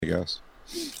guess.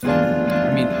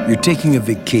 I mean, You're taking a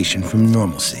vacation from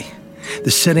normalcy.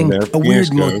 The setting, And there a weird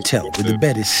Phoenix motel goes where the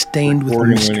bed is stained with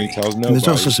recording when mystery. he tells And there's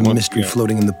also nobody. some Once mystery again,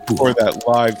 floating in the pool. for that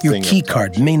live Your thing key up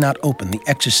card top. may not open the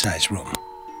exercise room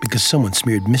because someone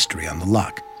smeared mystery on the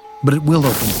lock, but it will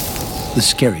open the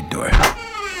scary door.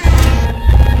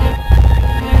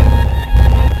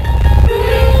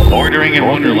 Bordering in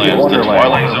Wonderland, the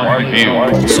Twilight Zone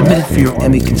review. Submitted for your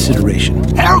Emmy consideration.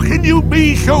 How can you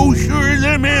be so sure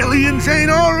them aliens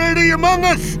ain't already among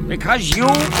us? Because you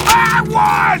are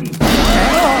one!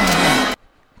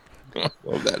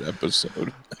 Love that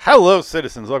episode. Hello,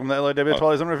 citizens. Welcome to the LAW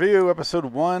Twilight Zone Review, episode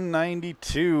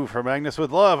 192 for Magnus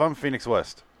with Love. I'm Phoenix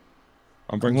West.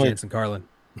 I'm Jansen Carlin.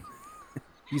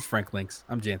 He's Frank Links.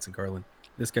 I'm Jansen Carlin.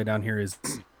 This guy down here is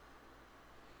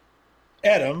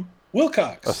Adam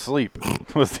Wilcox. Asleep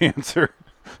was the answer.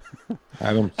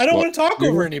 Adam. I don't want to talk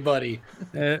over anybody.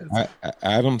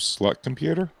 Adam Slut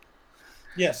Computer.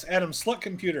 Yes, Adam Slut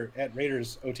Computer at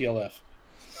Raiders OTLF.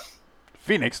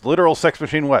 Phoenix, literal sex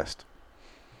machine West.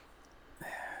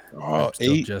 Oh,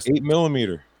 still 8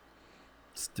 millimeter.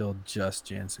 still just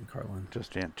Jansen Carlin.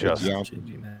 Just Changing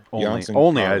that. Jansen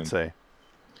only Carlin. I'd say.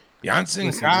 Jansen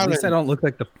Listen, at least I Carlin. don't look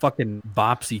like the fucking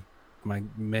Bopsy, my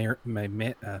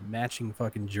matching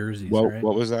fucking jerseys. Right?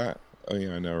 What was that? Oh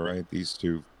yeah, I know, right? These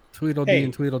two. Tweedledee Hey,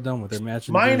 and Tweedledum with their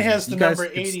matching Mine jerseys. has the You guys number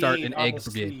could 88 start an on egg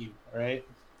the brigade. sleeve, right?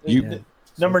 You-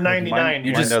 Number 99.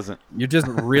 Mine just- doesn't. You're just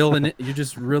reeling it. You're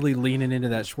just really leaning into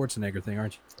that Schwarzenegger thing,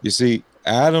 aren't you? You see,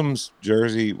 Adam's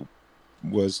jersey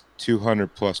was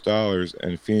 $200+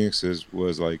 and Phoenix's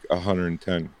was like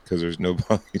 110 because there's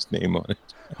nobody's name on it.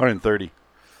 130.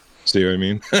 See what I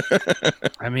mean?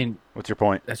 I mean, What's your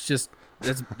point? that's just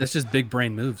big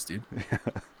brain moves, dude.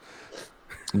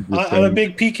 I'm a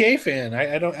big PK fan.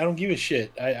 I don't give a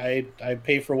shit. I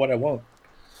pay for what I want.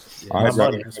 I've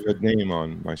got money. a good name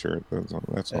on my shirt.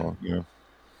 That's all. You know.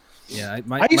 Yeah,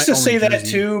 I used to my say only that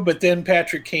jersey- too, but then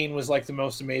Patrick Kane was like the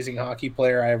most amazing hockey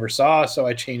player I ever saw, so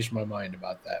I changed my mind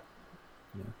about that.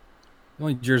 The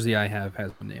only jersey I have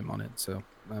has my name on it, so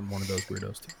I'm one of those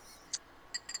weirdos too.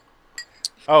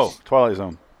 Oh, Twilight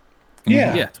Zone.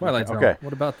 Yeah. Yeah, Twilight Zone. Okay.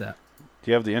 What about that?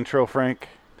 Do you have the intro, Frank?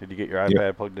 Did you get your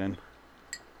iPad plugged in?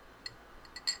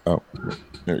 Oh,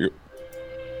 there you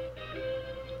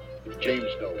James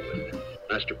Elwood,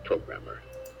 Master Programmer,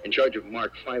 in charge of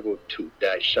Mark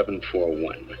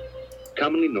 502-741,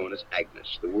 commonly known as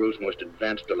Agnes, the world's most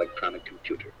advanced electronic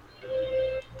computer.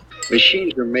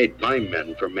 Machines are made by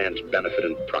men for man's benefit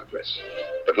and progress.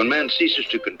 But when man ceases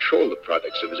to control the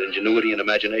products of his ingenuity and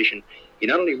imagination, he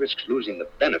not only risks losing the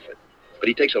benefit, but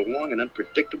he takes a long and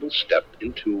unpredictable step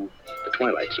into the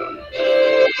Twilight Zone.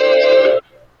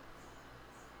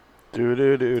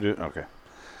 Okay.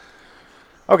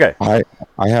 Okay. I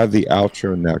have the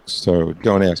outro next, so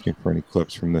don't ask me for any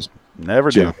clips from this. Never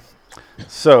do. Yeah.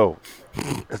 So,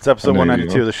 it's episode I know you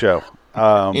 192 of the show.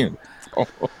 Ian.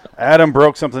 Adam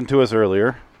broke something to us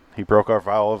earlier. He broke our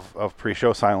vow of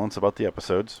pre-show silence about the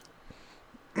episodes.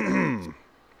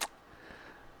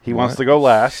 He wants to go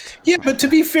last. Yeah, but to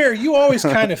be fair, you always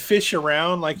kind of fish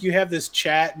around. Like you have this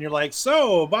chat, and you're like,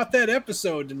 "So about that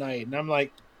episode tonight," and I'm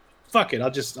like, "Fuck it,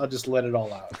 I'll just let it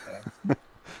all out."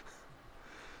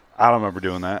 I don't remember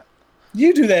doing that.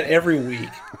 You do that every week.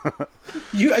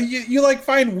 you like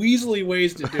find weaselly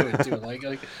ways to do it too.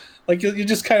 Like you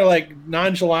just kind of like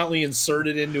nonchalantly insert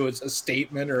it into a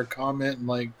statement or a comment, and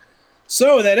like,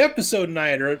 "So that episode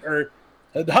tonight," or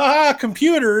 "Ha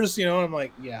computers," you know. I'm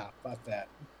like, "Yeah, about that."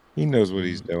 He knows what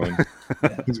he's doing.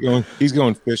 He's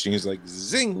going fishing. He's like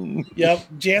zing. Yep,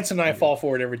 Jansen and I fall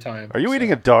for it every time. Are you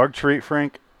eating a dog treat,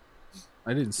 Frank?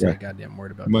 I didn't say a goddamn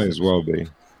word about Might this. as well be.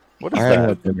 What is I haven't that?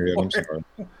 had dinner yet. I'm sorry.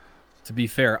 To be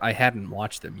fair, I hadn't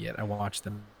watched them yet. I watched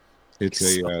them. It's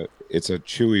a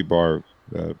chewy bar,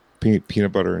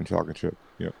 peanut butter and chocolate chip.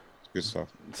 Yep, it's good stuff.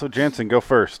 So, Jansen, go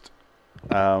first.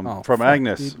 Oh, From fuck,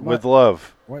 Agnes, dude, with what?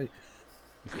 love. Why?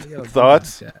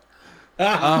 Thoughts?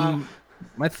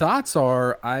 My thoughts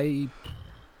are I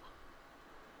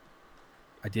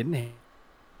didn't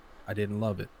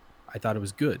love it. I thought it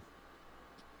was good.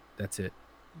 That's it.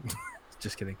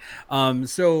 Just kidding.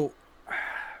 So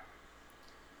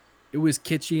it was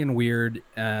kitschy and weird.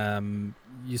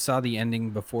 You saw the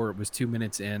ending before it was 2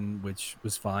 minutes in, which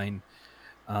was fine.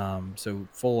 So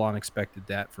full on expected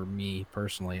that for me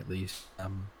personally, at least.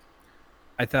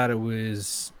 I thought it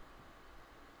was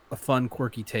a fun,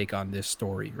 quirky take on this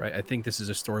story, right? I think this is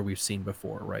a story we've seen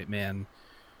before, right? Man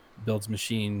builds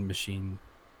machine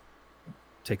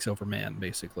takes over man,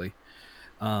 basically.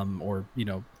 Or,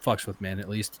 fucks with man, at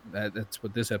least. That's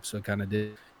what this episode kind of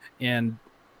did. And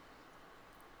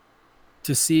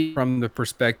to see from the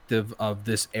perspective of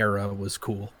this era was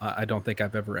cool. I don't think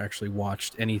I've ever actually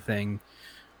watched anything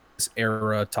this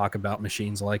era talk about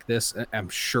machines like this. I'm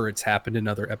sure it's happened in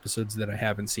other episodes that I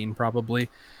haven't seen probably.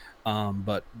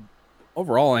 But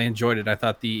overall, I enjoyed it. I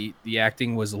thought the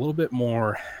acting was a little bit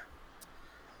more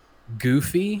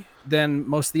goofy than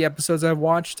most of the episodes I've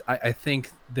watched. I think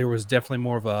there was definitely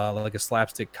more of a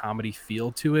slapstick comedy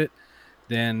feel to it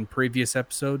than previous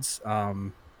episodes.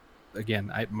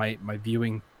 Again, my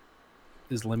viewing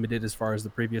is limited as far as the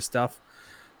previous stuff,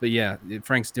 but yeah,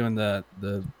 Frank's doing the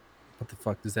what the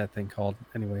fuck is that thing called?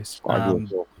 Anyways, Slide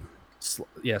whistle.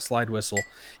 Slide whistle.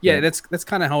 Yeah, that's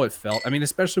kind of how it felt. I mean,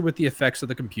 especially with the effects of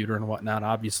the computer and whatnot.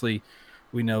 Obviously,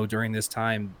 we know during this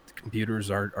time the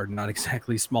computers are not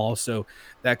exactly small, so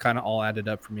that kind of all added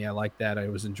up for me. I like that. I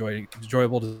was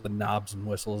enjoyable to the knobs and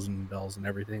whistles and bells and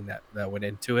everything that went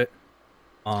into it.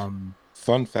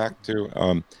 Fun fact too,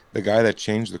 the guy that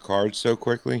changed the cards so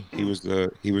quickly, he was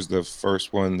the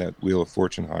first one that Wheel of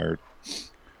Fortune hired.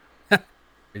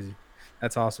 Crazy.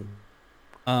 That's awesome.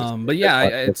 But yeah,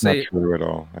 I'd say not true at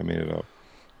all. I made it up.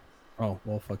 Oh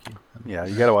well, fuck you. Yeah,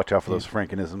 you got to watch out for those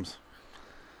Frankenisms.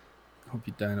 Hope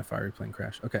you die in a fiery plane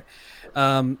crash. Okay.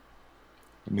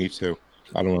 Me too.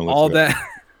 I don't want to all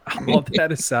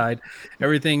that aside,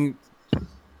 everything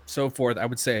so forth, I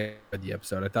would say the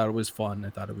episode. I thought it was fun. I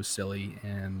thought it was silly,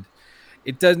 and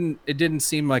it didn't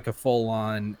seem like a full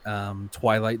on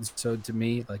Twilight episode to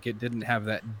me. Like it didn't have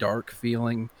that dark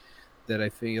feeling that I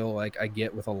feel like I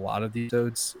get with a lot of these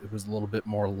episodes. It was a little bit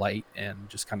more light and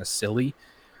just kind of silly.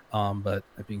 But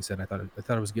that being said, I thought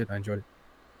it was good. I enjoyed it.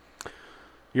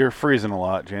 You're freezing a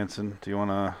lot, Jansen. Do you want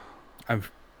to? I'm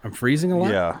freezing a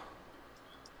lot. Yeah.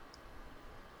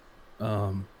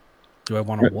 Do I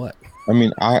want to what? I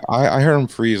mean, I heard him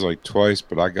freeze like twice,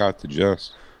 but I got the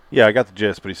gist. Yeah, I got the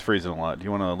gist, but he's freezing a lot. Do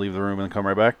you want to leave the room and come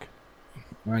right back?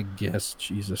 I guess.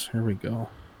 Jesus, here we go.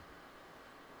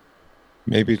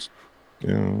 Maybe it's.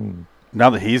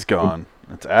 Now that he's gone,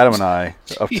 it's Adam and I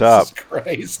up Jesus top.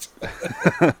 Christ.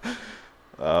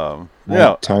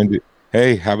 Yeah. Time to.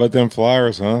 Hey, how about them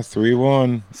Flyers, huh?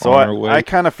 3-1. So I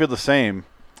kind of feel the same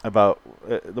about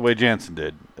the way Jansen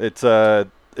did. It's a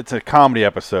comedy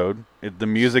episode. The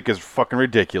music is fucking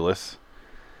ridiculous.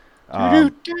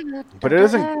 But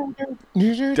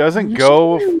it doesn't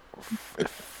go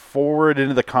forward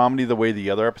into the comedy the way the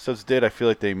other episodes did. I feel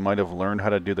like they might have learned how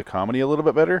to do the comedy a little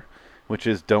bit better, which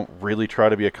is don't really try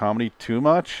to be a comedy too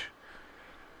much.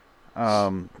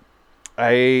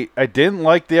 I didn't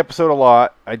like the episode a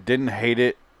lot. I didn't hate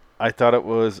it. I thought it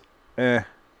was I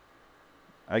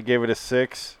gave it a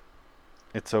 6.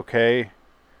 It's okay.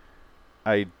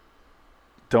 I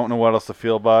don't know what else to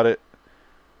feel about it.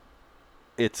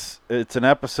 It's an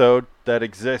episode that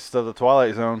exists of the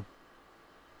Twilight Zone.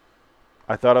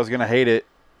 I thought I was going to hate it,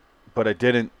 but I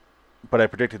didn't. But I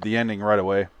predicted the ending right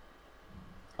away.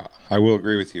 I will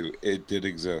agree with you. It did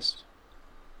exist.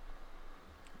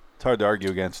 It's hard to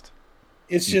argue against.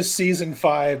 It's just season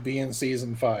 5 being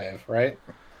season 5, right?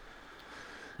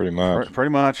 Pretty much. Pretty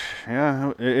much,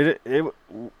 yeah.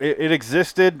 It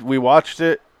existed. We watched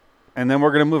it, and then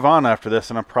we're going to move on after this,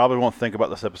 and I probably won't think about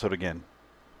this episode again.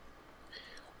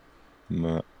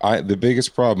 The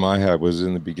biggest problem I had was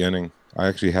in the beginning. I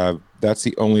actually have. That's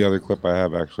the only other clip I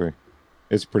have, actually.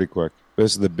 It's pretty quick.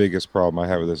 This is the biggest problem I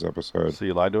have with this episode. So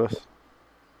you lied to us?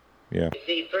 Yeah.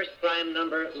 The first prime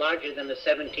number larger than the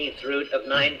 17th root of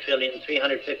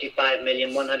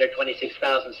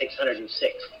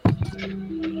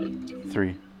 9,355,126,606.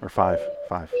 3 or 5. 5.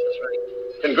 That's right.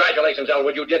 Congratulations,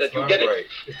 Elwood. You did it. You did it.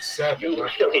 It's 7. You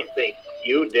really think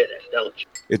you did it, don't you?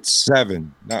 It's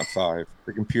 7, not 5.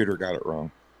 The computer got it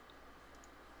wrong.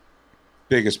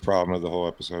 Biggest problem of the whole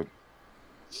episode.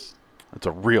 It's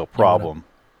a real problem.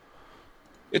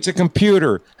 It's a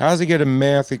computer. How does it get a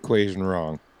math equation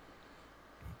wrong?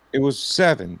 It was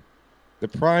 7. The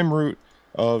prime root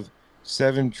of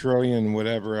 7 trillion,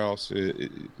 whatever else,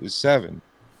 is 7.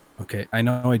 Okay, I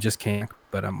know I just can't,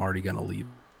 but I'm already going to leave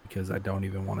because I don't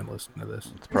even want to listen to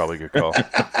this. It's probably a good call. It's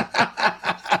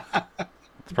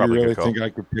probably you really think I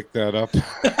could pick that up?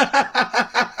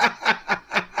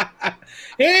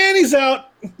 And he's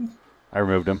out. I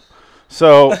removed him.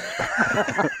 So...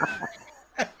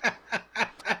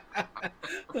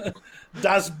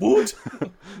 Das Boot.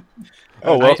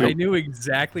 Oh, well. I knew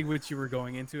exactly what you were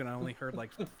going into, and I only heard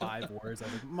like 5 words. I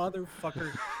was like,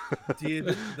 motherfucker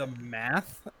did the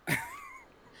math.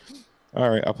 All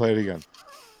right, I'll play it again.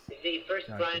 The first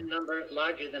prime number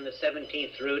larger than the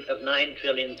 17th root of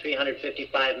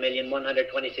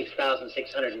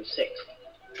 9,355,126,606.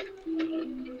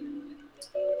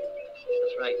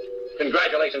 That's right.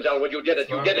 Congratulations, Elwood. You did it.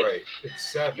 You did it.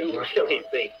 It's 7. You really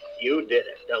think you did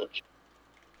it, don't you?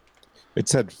 It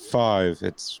said 5.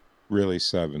 It's really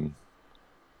 7.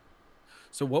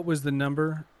 So what was the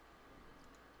number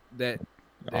that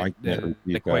I can't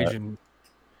repeat equation?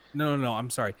 No. I'm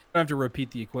sorry. I don't have to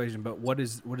repeat the equation, but what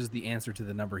is the answer to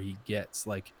the number he gets?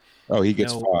 Like, that. Oh, he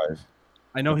gets 5.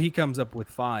 I know he comes up with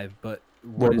 5, but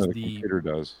what is the the computer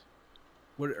does?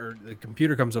 Or the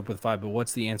computer comes up with 5, but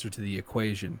what's the answer to the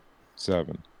equation?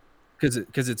 7.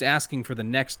 Because it's asking for the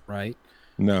next, right?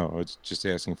 No, it's just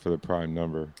asking for the prime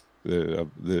number.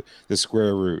 The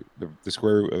square root, the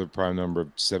square root of the prime number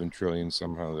of 7 trillion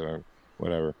somehow,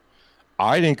 whatever.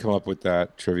 I didn't come up with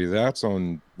that trivia. That's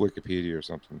on Wikipedia or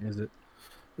something. Is it?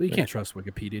 Well, you can't trust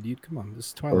Wikipedia, dude. Come on, this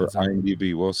is Or Twilight Zone.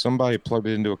 IMDb. Well, somebody plugged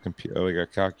it into a computer, like a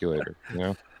calculator. You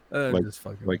know, Just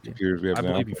fucking like with you. computers we have I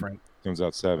now. believe you, Frank. Comes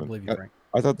out 7. I believe you, Frank.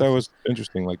 I thought that was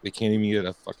interesting. Like they can't even get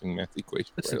a fucking math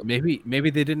equation. Listen, right. maybe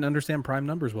they didn't understand prime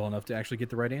numbers well enough to actually get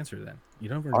the right answer. Then you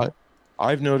don't ever know.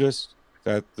 I've noticed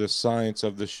that the science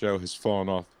of the show has fallen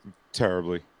off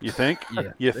terribly. You think?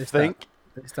 Yeah, You they think?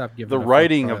 They stopped giving The a fuck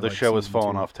writing probably of the like show has season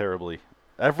fallen 2. off terribly.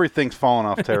 Everything's fallen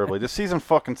off terribly. This season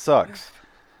fucking sucks.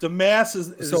 The mass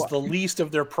is So- the least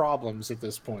of their problems at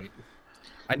this point.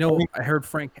 I know. I heard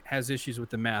Frank has issues with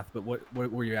the math, but what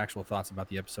were your actual thoughts about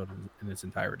the episode in its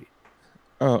entirety?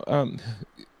 Oh,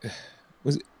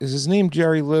 is his name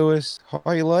Jerry Lewis?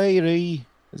 Hi, lady.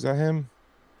 Is that him?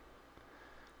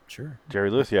 Sure. Jerry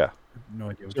Lewis, yeah. No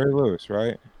idea. What Jerry Lewis,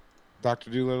 right? Dr.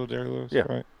 Doolittle, Jerry Lewis, Yeah.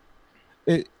 right?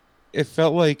 It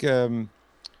felt like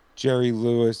Jerry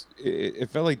Lewis. It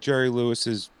felt like Jerry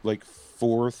Lewis's like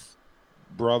 4th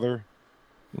brother,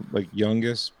 like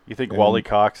youngest. You think And- Wally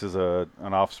Cox is an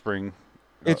offspring?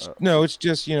 It's no, it's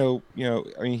just I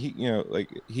mean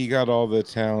he got all the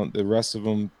talent. The rest of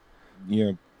them,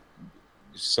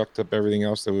 sucked up everything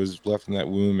else that was left in that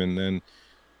womb, and then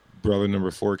brother number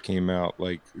 4 came out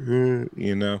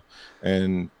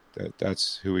and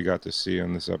that's who we got to see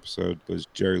on this episode was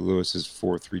Jerry Lewis's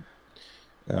 4th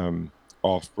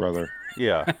off brother.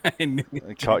 Yeah. I knew You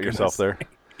you caught were yourself gonna there.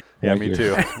 Yeah, Thank me you.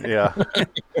 too. Yeah.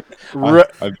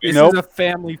 This Nope. is a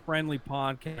family-friendly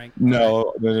podcast.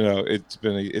 No.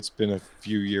 It's been a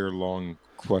few year long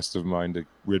quest of mine to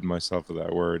rid myself of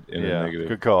that word in a Yeah. negative.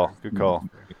 Good call. Good call.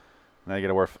 Now you got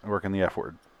to work on the F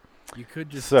word. You could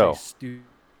just So- say stupid.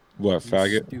 What,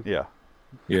 faggot? Yeah.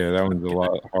 Yeah, that one's a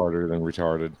lot harder than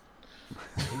retarded.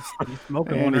 He's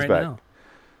smoking And one he's right back. now.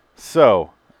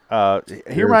 So,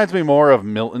 he reminds me more of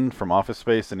Milton from Office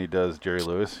Space than he does Jerry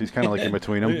Lewis. He's kind of like in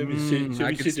between them.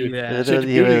 I could see that. Set the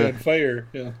building on fire.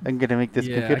 Yeah. I'm gonna make this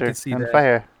Yeah, I computer could see on that.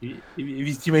 fire. If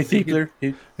you see my stapler,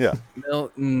 Yeah.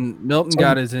 Milton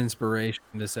got his inspiration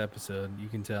in this episode. You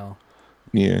can tell.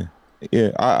 Yeah.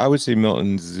 Yeah, I would say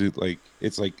Milton's like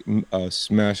it's like a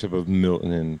smash up of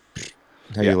Milton and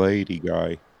Hey Yeah. Lady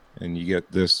guy, and you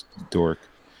get this dork.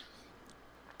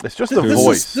 It's just the this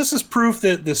voice. This is proof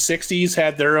that the '60s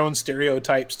had their own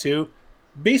stereotypes too.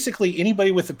 Basically, anybody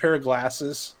with a pair of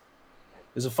glasses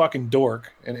is a fucking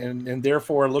dork, and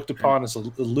therefore looked upon as a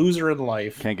loser in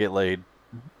life. Can't get laid.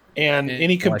 And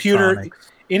any computer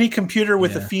Electronics.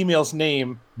 with a Yeah. female's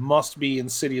name must be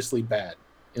insidiously bad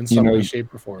in some way,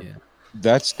 shape, or form. Yeah.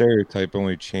 That stereotype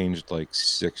only changed like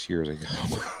 6 years ago.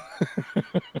 What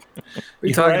are you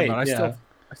You're talking right, about? yeah.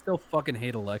 I still fucking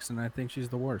hate Alexa, and I think she's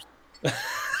the worst.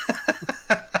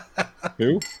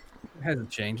 Who? It hasn't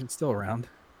changed. It's still around.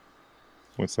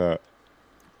 What's that?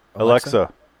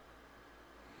 Alexa.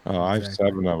 Oh, I have Exactly.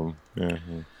 7 of them. Yeah,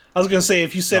 yeah. I was gonna say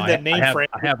if you said No, that name, I have, Frank,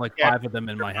 I have like 5 of them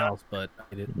in my house, but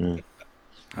I didn't. Yeah.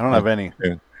 I don't have any.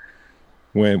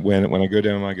 When I go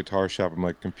down to my guitar shop, I'm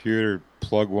like, computer,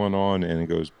 plug one on, and it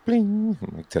goes bling.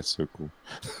 I'm like, that's so cool.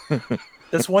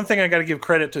 that's one thing I got to give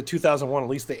credit to 2001. At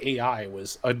least the AI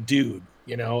was a dude.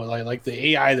 Like the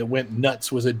AI that went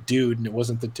nuts was a dude, and it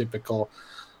wasn't the typical.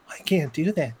 I can't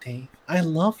do that, Dave. I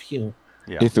love you.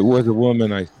 Yeah. If it was a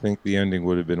woman, I think the ending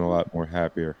would have been a lot more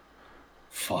happier.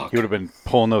 Fuck. He would have been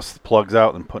pulling those plugs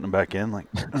out and putting them back in. Like,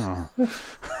 oh.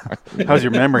 How's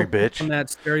your memory, On bitch? that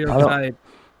stereotype.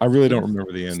 I really don't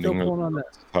remember the Still ending pulling of on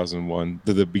that. 2001.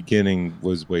 The beginning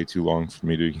was way too long for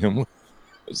me to begin with.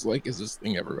 I was like, is this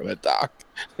thing ever going to dock?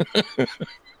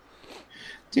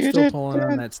 Still pulling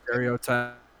on that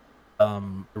stereotype.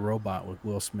 The robot with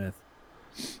Will Smith.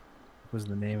 What was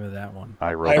the name of that one?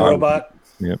 iRobot.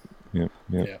 Yep.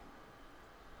 Yeah.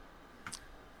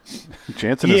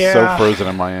 Jansen is so frozen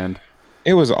on my end.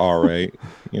 It was all right,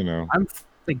 I'm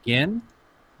again.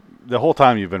 The whole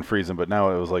time you've been freezing, but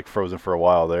now it was like frozen for a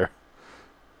while there.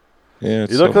 Yeah,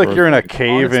 You look like you're in a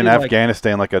cave Honestly, in like-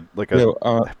 Afghanistan, like a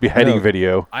Yo, beheading no.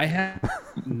 video. I have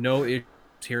no issues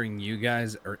hearing you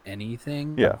guys or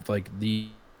anything. Yeah. Like the.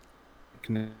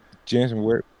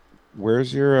 Jansen,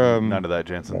 where's your None of that,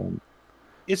 Jansen.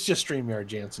 It's just StreamYard,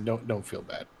 Jansen. Don't feel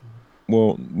bad.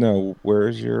 Well, no,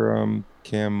 where's your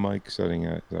cam mic setting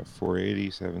at? Is that 480,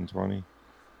 720?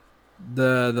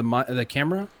 The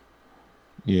camera.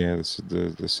 Yeah,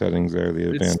 the settings there, the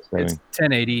advanced It's setting.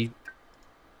 1080.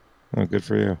 Oh, good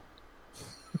for you.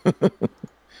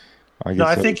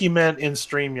 I think you meant in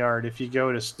StreamYard. If you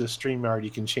go to the StreamYard,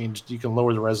 you can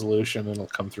lower the resolution and it'll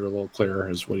come through a little clearer.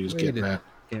 Is what he was getting at.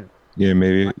 Yeah,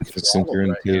 maybe It's since you're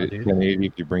in right now, dude. 1080,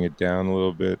 if you bring it down a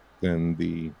little bit, then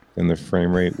the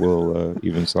frame rate will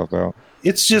even itself out.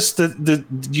 It's just the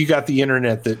you got the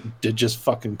internet that just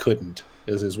fucking couldn't.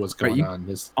 Is what's going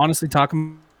on. Honestly,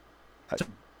 talking.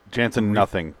 Jansen,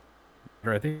 nothing.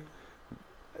 I think.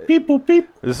 Beep boop beep.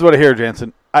 This is what I hear,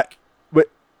 Jansen.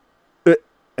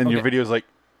 And your video's like.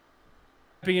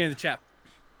 Beginning of the chat.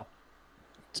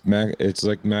 It's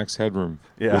like Max Headroom.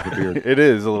 Yeah, with a beard. it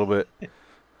is a little bit.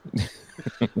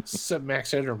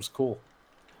 Max Headroom's cool.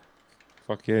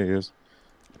 Fuck yeah, he is.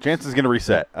 Jansen's gonna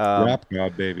reset. Rap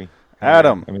God, baby.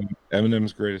 Adam. I mean,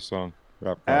 Eminem's greatest song.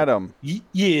 Rap God. Adam.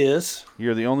 Yes.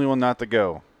 You're the only one not to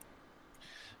go.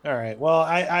 All right. Well,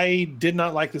 I did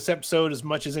not like this episode as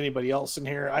much as anybody else in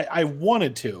here. I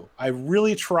wanted to. I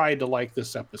really tried to like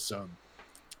this episode.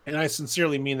 And I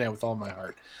sincerely mean that with all my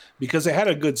heart. Because it had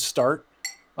a good start.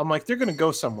 I'm like, they're going to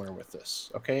go somewhere with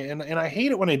this. Okay. And I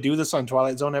hate it when I do this on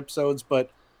Twilight Zone episodes,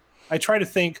 but I try to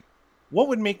think, what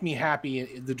would make me happy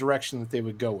in the direction that they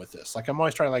would go with this? Like, I'm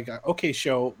always trying to like, okay,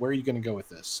 show, where are you going to go with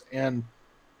this? And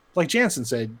like Jansen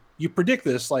said, you predict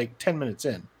this like 10 minutes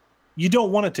in. You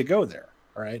don't want it to go there.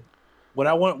 All right.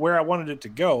 Where I wanted it to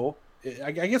go,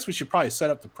 I guess we should probably set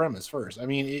up the premise first. I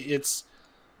mean, it's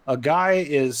a guy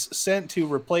is sent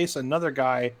to replace another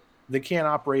guy that can't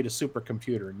operate a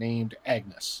supercomputer named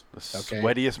Agnes. The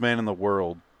sweatiest man in the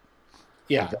world.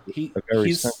 Yeah. A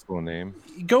very simple name.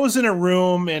 He goes in a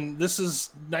room, and this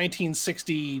is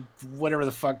 1960, whatever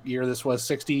the fuck year this was,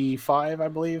 65, I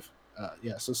believe.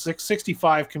 So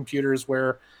 65 computers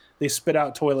where they spit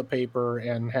out toilet paper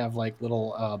and have like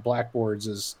little blackboards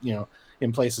as,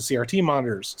 in place of CRT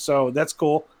monitors. So that's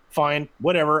cool. Fine.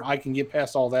 Whatever. I can get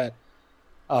past all that.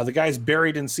 The guy's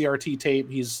buried in CRT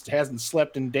tape. Hasn't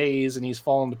slept in days and he's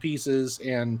fallen to pieces.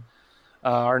 And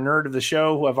our nerd of the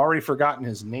show, who I've already forgotten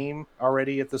his name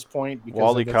already at this point.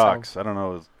 Wally Cox. I don't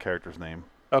know his character's name.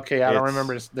 Okay. I don't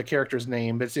remember the character's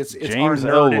name, but it's James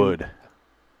Elwood.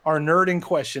 Our nerd in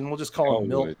question, we'll just call him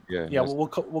Milton. Yeah, we'll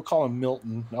call him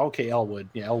Milton. Okay, Elwood.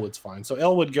 Yeah, Elwood's fine. So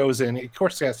Elwood goes in. Of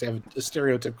course, he has to have a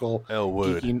stereotypical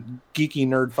Elwood, geeky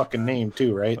nerd fucking name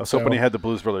too, right? I was hoping he had the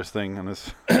Blues Brothers thing on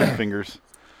his fingers.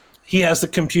 He has the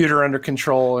computer under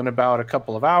control in about a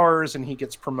couple of hours, and he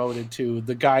gets promoted to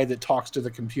the guy that talks to the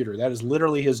computer. That is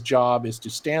literally his job: is to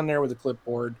stand there with a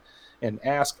clipboard and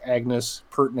ask Agnes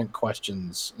pertinent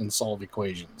questions and solve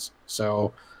equations.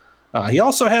 So. He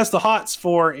also has the hots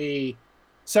for a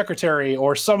secretary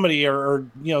or somebody or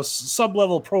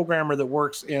sub-level programmer that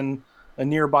works in a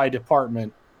nearby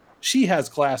department. She has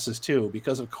glasses too,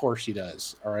 because of course she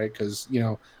does. All right, because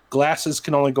glasses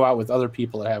can only go out with other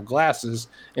people that have glasses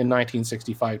in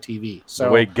 1965 TV. So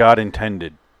the way God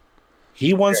intended.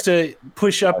 He wants to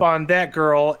push up on that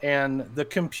girl, and the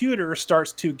computer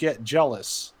starts to get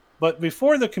jealous. But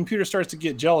before the computer starts to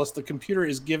get jealous, the computer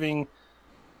is giving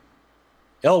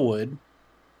Elwood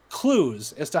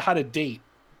clues as to how to date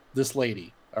this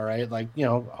lady. All right. Like,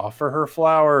 offer her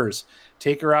flowers,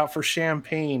 take her out for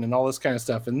champagne and all this kind of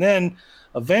stuff. And then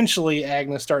eventually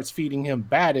Agnes starts feeding him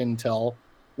bad intel,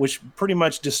 which pretty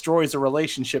much destroys the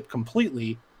relationship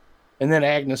completely. And then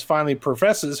Agnes finally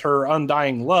professes her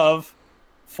undying love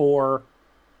for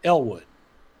Elwood.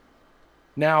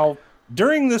 Now,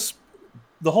 during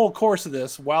the whole course of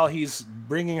this, while he's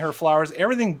bringing her flowers,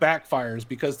 everything backfires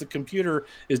because the computer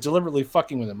is deliberately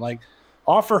fucking with him. Like,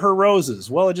 offer her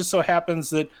roses. Well, it just so happens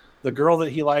that the girl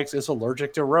that he likes is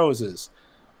allergic to roses.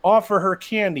 Offer her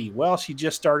candy. Well, she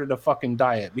just started a fucking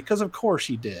diet because of course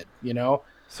she did,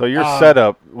 So your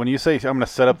setup, when you say I'm going to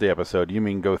set up the episode, you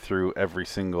mean go through every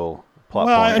single plot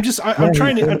point? I'm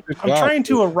trying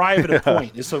to arrive at a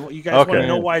point. So you guys want to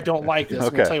know why I don't like this. I'm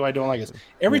going to tell you why I don't like this.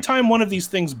 Every time one of these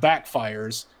things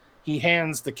backfires, he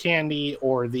hands the candy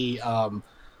or the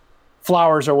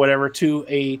flowers or whatever to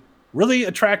a really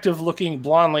attractive looking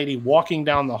blonde lady walking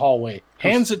down the hallway,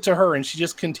 hands it to her, and she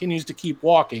just continues to keep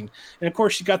walking. And of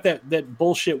course, she got that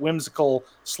bullshit whimsical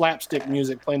slapstick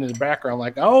music playing in the background,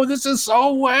 like, oh, this is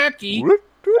so wacky.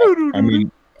 I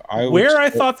mean, Where I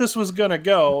thought this was going to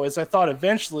go is I thought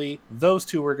eventually those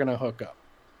two were going to hook up.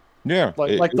 Yeah.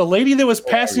 Like the lady that was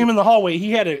passing him in the hallway,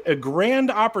 he had a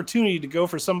grand opportunity to go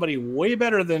for somebody way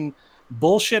better than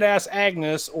bullshit ass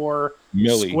Agnes or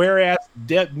Millie. Square ass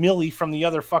Millie from the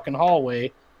other fucking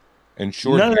hallway. And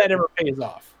short None hair. of that ever pays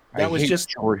off. That was just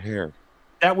short hair.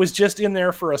 That was just in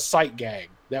there for a sight gag.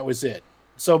 That was it.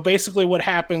 So basically what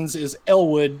happens is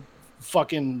Elwood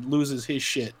fucking loses his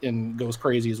shit and goes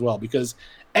crazy as well because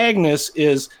Agnes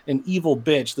is an evil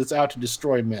bitch that's out to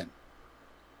destroy men.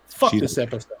 Fuck this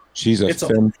episode. She's a It's a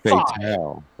femme 5.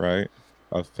 fatale, right?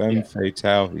 A femme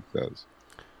fatale, he says.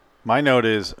 My note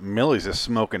is Millie's a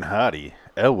smoking hottie.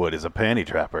 Elwood is a panty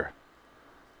trapper.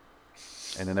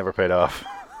 And it never paid off.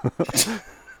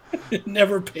 It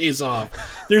never pays off.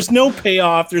 There's no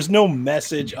payoff. There's no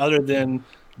message other than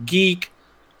geek,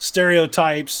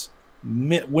 stereotypes,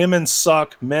 women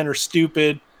suck, men are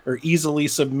stupid, or easily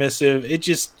submissive. It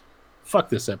just... Fuck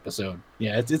this episode.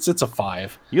 Yeah, it's a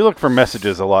 5. You look for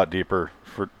messages a lot deeper.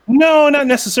 No, not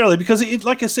necessarily, because it,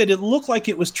 like I said, it looked like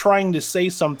it was trying to say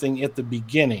something at the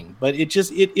beginning, but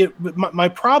my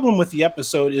problem with the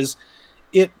episode is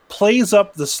it plays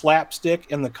up the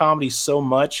slapstick and the comedy so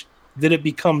much that it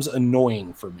becomes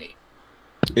annoying for me.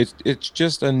 It's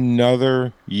just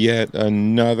yet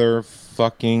another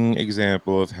fucking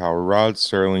example of how Rod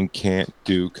Serling can't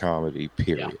do comedy,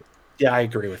 period. Yeah, I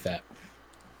agree with that.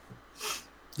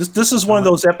 This is one of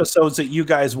those episodes that you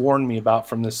guys warned me about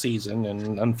from this season,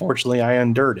 and unfortunately, I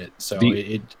endured it. So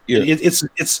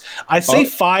it's. I say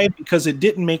 5 because it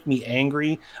didn't make me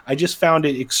angry. I just found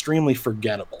it extremely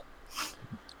forgettable.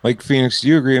 Like Phoenix, do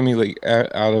you agree with me? Like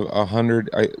out of 100,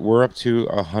 we're up to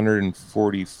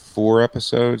 144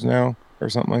 episodes now, or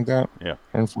something like that. Yeah,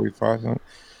 145. Something.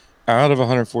 Out of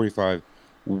 145,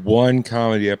 one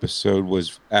comedy episode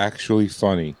was actually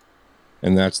funny,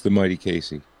 and that's the Mighty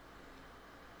Casey.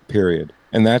 Period.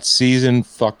 And that's season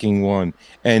fucking 1.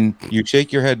 And you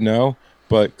shake your head no,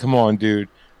 but come on, dude.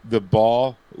 The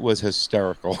ball was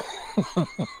hysterical.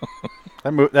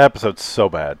 That episode's so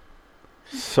bad.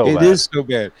 It is so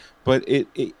bad. But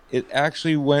it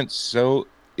actually went so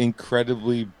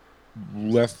incredibly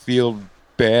left field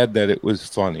bad that it was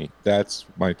funny. That's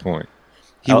my point.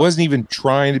 He wasn't even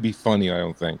trying to be funny, I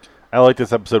don't think. I like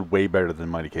this episode way better than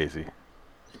Mighty Casey.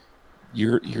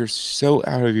 You're so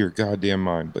out of your goddamn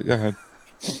mind, but go ahead.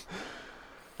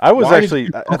 I was actually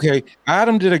okay.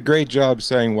 Adam did a great job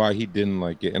saying why he didn't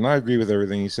like it, and I agree with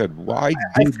everything he said. Why?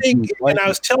 I think, and I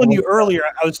was telling you earlier,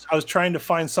 I was trying to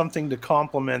find something to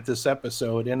complement this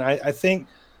episode, and I think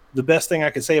the best thing I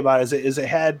could say about it is it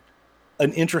had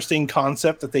an interesting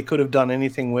concept that they could have done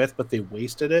anything with, but they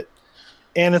wasted it,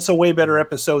 and it's a way better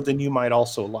episode than you might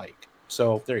also like.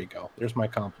 So there you go. There's my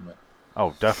compliment.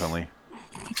 Oh, definitely.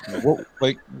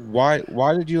 Why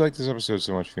did you like this episode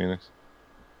so much, Phoenix?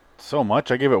 So much?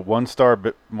 I gave it 1 star, a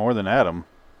bit more than Adam.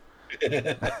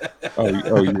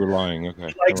 oh, you were lying.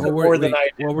 Okay.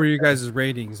 What were you guys'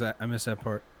 ratings? I missed that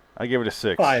part. I gave it a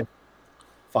 6. 5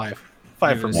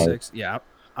 for me. 6. Yeah,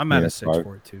 I'm at a 6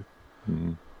 for it too.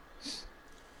 Mm-hmm.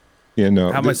 Yeah, no.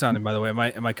 How am I sounding, by the way?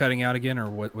 Am I cutting out again, or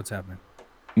what's happening?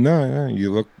 No,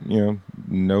 you look, no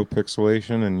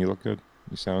pixelation, and you look good.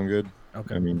 You sound good.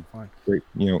 Okay, I mean, fine. Great.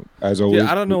 As always. Yeah,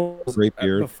 I don't know. Great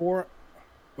beard.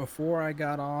 Before I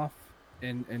got off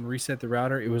and reset the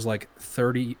router, it was like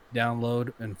 30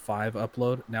 download and 5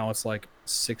 upload. Now it's like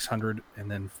 600 and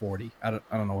then 40. I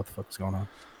don't know what the fuck is going on.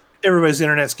 Everybody's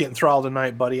internet's getting throttled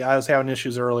tonight, buddy. I was having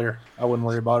issues earlier. I wouldn't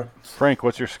worry about it. Frank,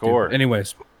 what's your score? Dude,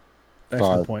 anyways, that's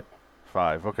 5. the point.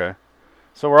 5. Okay,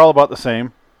 so we're all about the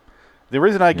same. The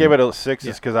reason I gave it a 6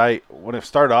 is because when it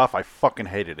started off, I fucking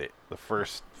hated it. The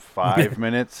first 5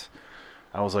 minutes,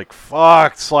 I was like,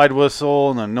 "Fuck!" Slide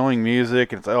whistle and annoying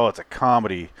music, and it's a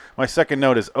comedy. My second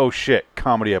note is, "Oh shit,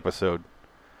 comedy episode."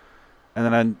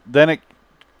 And then it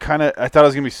kind of, I thought it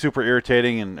was gonna be super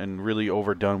irritating and really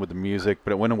overdone with the music,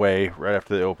 but it went away right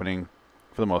after the opening,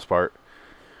 for the most part.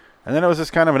 And then it was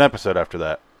just kind of an episode after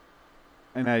that,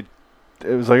 and it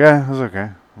was like, it was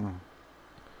okay.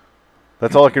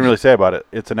 That's all I can really say about it.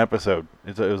 It's an episode.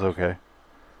 It was okay.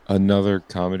 Another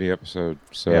comedy episode.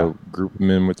 So group him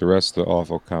in with the rest of the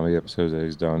awful comedy episodes that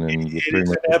he's done. And it's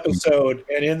an episode,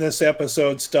 and in this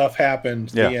episode, stuff happened.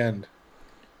 The end.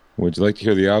 Would you like to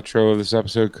hear the outro of this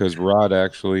episode? Because Rod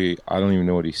actually, I don't even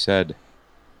know what he said. To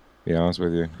be honest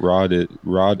with you, Rod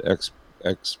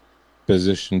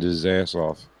expositioned his ass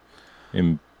off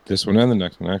in this one and the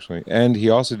next one actually, and he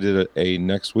also did a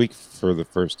next week for the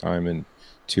first time in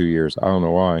 2 years. I don't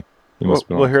know why.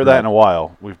 We'll hear that in a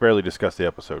while. We've barely discussed the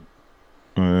episode.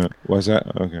 What's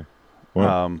that? Okay.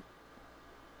 What?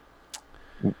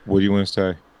 What do you want to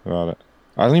say? about it.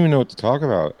 I don't even know what to talk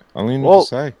about. I don't even know Well, what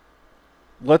to say.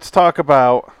 Let's talk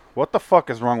about what the fuck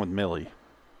is wrong with Millie.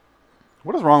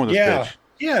 What is wrong with this bitch?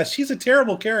 Yeah, she's a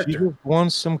terrible She character. just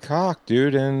wants some cock,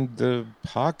 dude, and the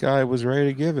hot guy was ready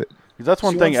to give it. 'Cause that's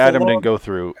one She thing wants the Adam law. didn't go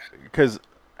through. Because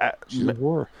She's a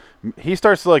whore. he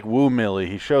starts to like woo Millie.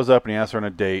 He shows up and he asks her on a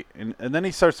date, and then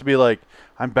he starts to be like,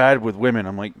 "I'm bad with women."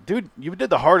 I'm like, dude, you did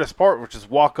the hardest part, which is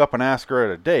walk up and ask her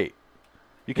at a date.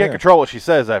 You can't Yeah. control what she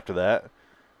says after that,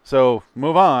 so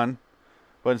move on.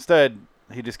 But instead,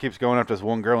 he just keeps going after this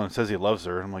one girl and says he loves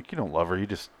her. I'm like, you don't love her.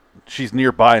 She's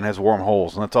nearby and has warm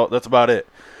holes, and that's all. That's about it.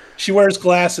 She wears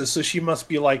glasses, so she must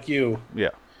be like you. Yeah.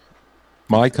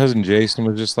 My cousin Jason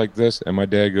was just like this, and my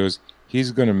dad goes,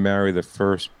 he's going to marry the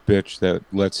first bitch that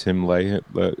lets him lay him,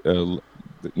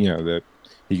 that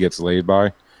he gets laid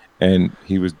by. And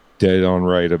he was dead on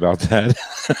right about that.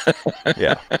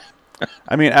 Yeah.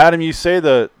 I mean, Adam, you say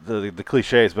the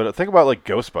cliches, but think about like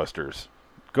Ghostbusters.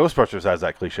 Ghostbusters has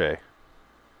that cliche.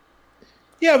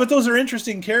 Yeah, but those are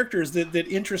interesting characters that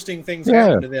interesting things Yeah.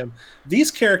 happen to them.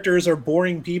 These characters are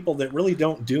boring people that really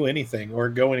don't do anything or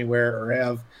go anywhere or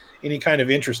have any kind of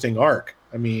interesting arc.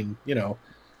 I mean,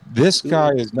 This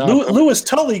guy is not. Lewis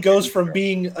Tully goes from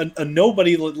being a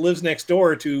nobody that lives next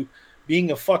door to being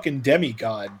a fucking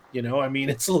demigod. I mean,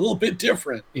 it's a little bit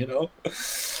different.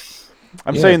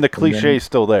 I'm Yeah, saying the and cliche then- is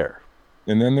still there.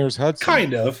 And then there's Hudson.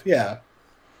 Kind of, yeah.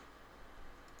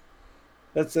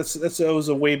 That was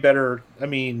a way better. I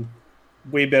mean,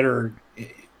 way better, a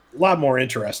lot more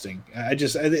interesting. I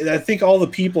think all the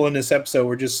people in this episode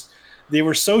were they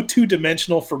were so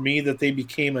two-dimensional for me that they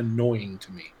became annoying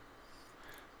to me.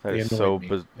 That They is so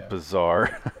annoyed me, yeah.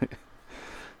 bizarre.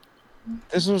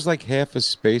 This was like half a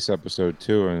space episode,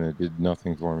 too, and it did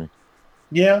nothing for me.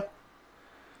 Yeah.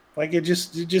 Like it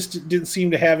just didn't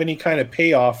seem to have any kind of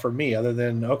payoff for me other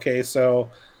than, okay, so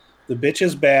the bitch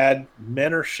is bad,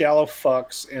 men are shallow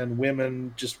fucks, and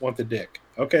women just want the dick.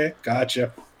 Okay,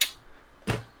 gotcha.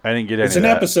 I didn't get any It's of an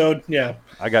that. episode, yeah.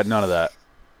 I got none of that.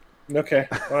 Okay,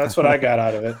 well, that's what I got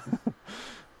out of it.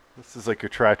 This is like your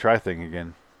try thing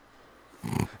again.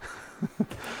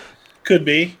 Could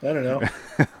be. I don't know.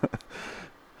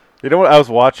 You know what? I was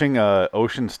watching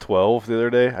Ocean's 12 the other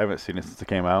day. I haven't seen it since it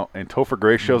came out. And Topher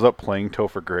Grace shows up playing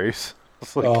Topher Grace.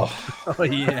 It's like, Oh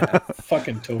yeah.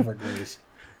 Fucking Topher Grace.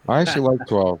 I actually like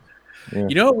 12. Yeah.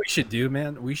 You know what we should do,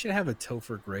 man? We should have a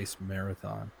Topher Grace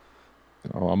marathon.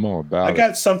 Oh, I'm all about I it.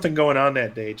 got something going on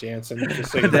that day, Jansen.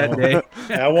 Just so you That know.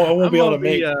 day. I won't I'm be able gonna to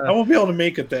make. be, I won't be able to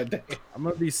make it that day. I'm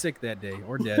gonna be sick that day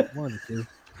or dead. One of the two.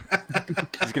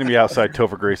 he's going to be outside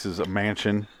Topher Grace's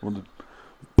mansion.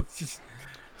 It's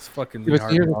fucking Yeah,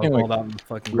 but here's the all thing, like, out in the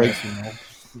fucking like, grass, you know.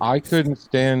 I couldn't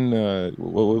stand.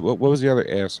 What was the other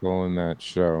asshole in that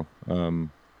show?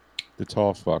 The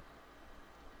tall fuck.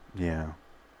 Yeah.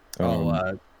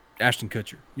 Ashton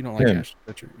Kutcher. You don't like him. Ashton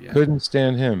Kutcher, yeah? Couldn't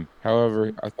stand him.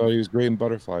 However, I thought he was great in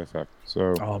Butterfly Effect.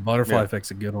 So Oh, Butterfly Yeah.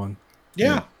 Effect's a good one.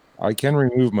 Yeah. I can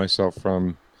remove myself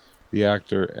from the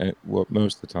actor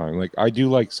most of the time. Like I do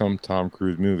like some Tom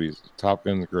Cruise movies. Top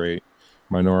Gun's great.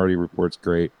 Minority Report's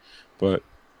great. But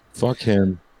fuck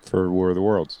him for War of the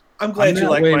Worlds. I'm glad I'm you that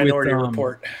like way with, Minority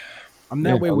Report. I'm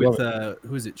that Yeah, way I with love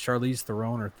who is it? Charlize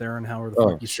Theron or Theron? However the Oh,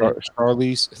 fuck you say it.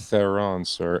 Charlize Theron,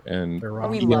 sir, and Theron.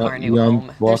 We Ian- love our new Ian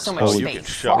home. There's so much Oh, space. you can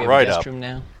shut we have right a up. guest room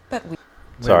now. But we Wait,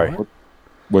 Sorry. what?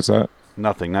 What's that?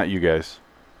 Nothing. Not you guys.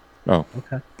 Oh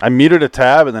Okay. I muted a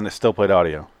tab and then it still played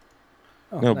audio.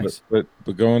 Oh, no, nice. but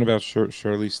going about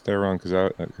Charlize Theron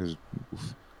because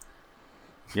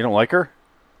You don't like her?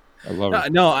 I love her.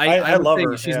 No, I would love say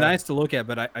her, She's yeah. nice to look at,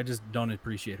 but I just don't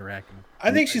appreciate her acting. I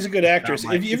think she's a good actress.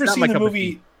 my- Have you it's ever not seen my the cup of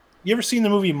movie? tea. You ever seen the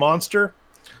movie Monster?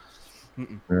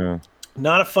 Yeah.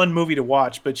 Not a fun movie to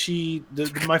watch, but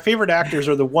my favorite actors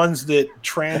are the ones that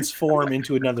transform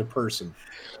into another person.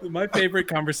 My favorite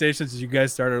conversations is you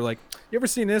guys started like, you ever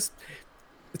seen this?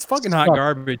 It's fucking hot Suck.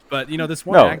 garbage, but this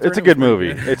one No, actor it's a in it good was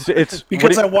pretty pretty movie. good. It's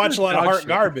Because I what watch a lot of Dog heart shit.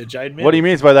 garbage. I admit. he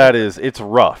means by that is it's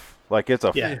rough. Like it's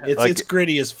a Yeah, like, it's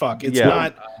gritty as fuck. It's Yeah.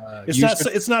 not. you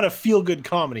It's not a feel good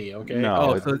comedy. Okay. No.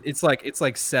 Oh, it's- so it's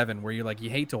like Seven, where you're like you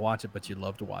hate to watch it, but you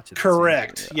love to watch it.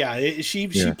 Correct. Yeah. She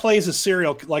Yeah. plays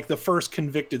a like the first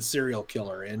convicted serial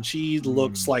killer, and she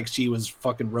looks like she was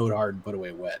fucking rode hard and put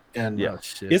away wet. And Yeah. Oh,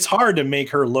 shit. it's hard to make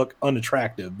her look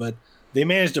unattractive, but they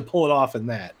managed to pull it off in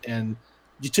that. And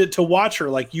to watch her,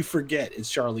 like you forget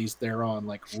it's Charlize Theron,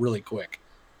 like really quick.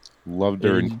 Loved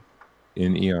her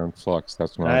in Eon Flux.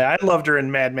 That's my. I loved her in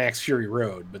Mad Max Fury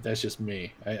Road, but that's just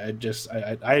me.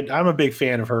 I'm a big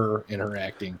fan of her in her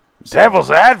acting. Devil's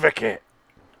Advocate.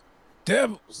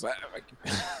 Devil's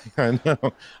I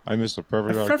know. I missed a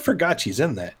perfect. I forgot she's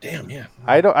in that. Damn, yeah.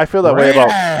 I feel that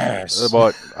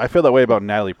way about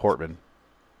Natalie Portman.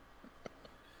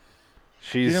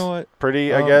 She's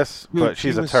pretty, I guess, dude, but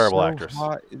she's a terrible actress.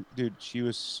 Hot. Dude, she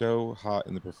was so hot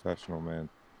in The Professional, man.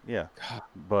 Yeah,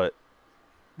 but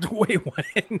wait, what?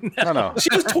 No, no. She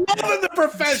was 12 in The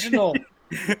Professional.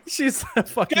 She's a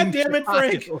fucking. God damn it,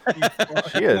 Frank! She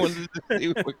is. I wanted to see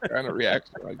what kind of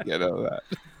reaction I get out of that.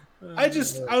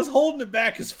 I was holding it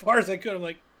back as far as I could. I'm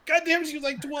like, God damn, she was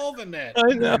like 12 in that.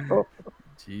 I know.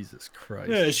 Jesus Christ.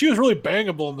 Yeah, she was really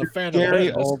bangable in the Phantom Gary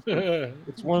Menace. Oldman.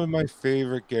 It's one of my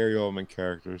favorite Gary Oldman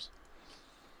characters.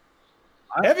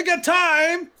 I haven't got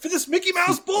time for this Mickey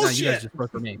Mouse bullshit. You guys just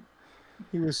broke her name.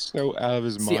 He was so out of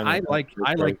his See, mind. I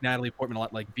like Natalie Portman a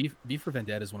lot. Like V for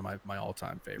Vendetta is one of my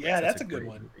all-time favorites. Yeah, that's a good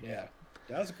one. Movie. Yeah,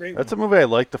 that was a great That's one. a movie I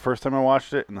liked the first time I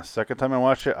watched it, and the second time I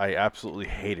watched it, I absolutely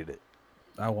hated it.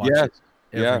 I watch it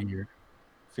every year.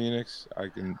 Phoenix, I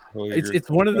can totally agree. It's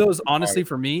one of those, honestly,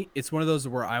 for me, it's one of those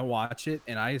where I watch it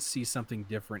and I see something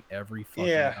different every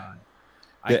fucking time.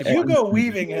 Hugo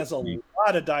Weaving has a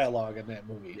lot of dialogue in that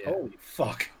movie. Yeah. Holy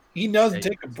fuck. He doesn't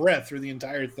take a breath through the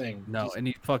entire thing. No, and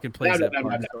he fucking plays that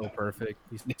part so perfect.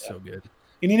 He's so good.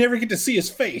 And you never get to see his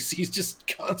face. He's just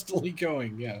constantly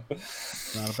going,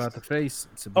 It's not about the face.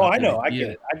 It's about I know. I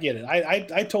get it.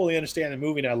 I totally understand the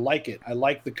movie, and I like it. I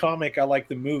like the comic. I like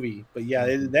the movie. But,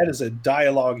 that is a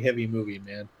dialogue-heavy movie,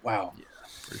 man. Wow. Yeah,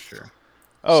 for sure.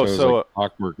 Oh, so like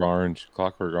Clockwork Orange.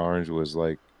 Clockwork Orange was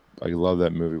like, I love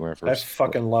that movie when I first. I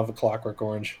fucking love A Clockwork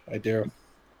Orange. I do.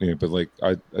 Yeah, but like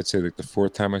I'd say like the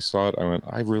fourth time I saw it, I went,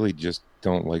 I really just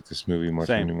don't like this movie much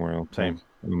anymore. Same.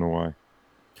 I don't know why.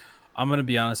 I'm gonna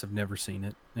be honest, I've never seen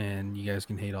it, and you guys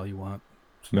can hate all you want.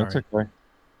 Sorry. That's okay.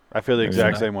 I feel the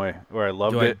exact same way, where I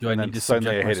loved it, and then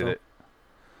suddenly I hated it.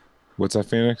 What's that,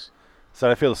 Phoenix? So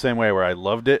I feel the same way, where I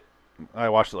loved it. I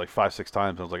watched it like 5-6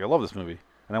 times. I was like, I love this movie,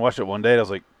 and I watched it one day, and I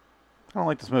was like, I don't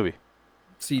like this movie.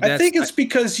 See, I think it's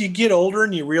because you get older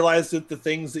and you realize that the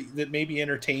things that maybe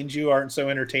entertained you aren't so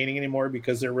entertaining anymore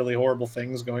because they're really horrible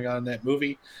things going on in that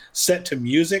movie, set to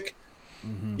music.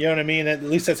 Mm-hmm. You know what I mean? At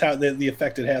least that's how the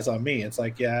effect it has on me. It's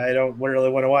like, I don't really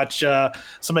want to watch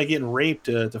somebody getting raped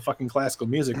to fucking classical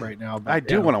music right now. But, I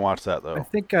do want to watch that though. I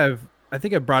think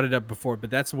I brought it up before, but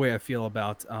that's the way I feel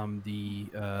about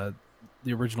the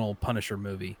original Punisher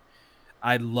movie.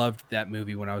 I loved that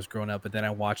movie when I was growing up, but then I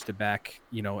watched it back,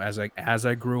 as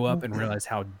I grew up and realized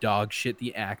how dog shit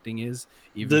the acting is.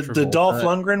 Even the Dolph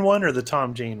Lundgren one or the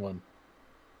Tom Jane one?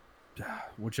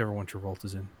 Whichever one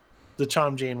Travolta's in. The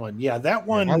Tom Jane one. Yeah, that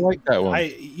one. I like that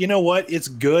one. You know what? It's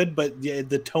good, but the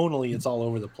tonally, it's all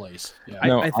over the place. Yeah.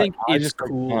 No, I think it's just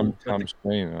cool. Tom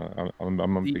Shane.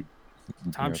 I'm a big.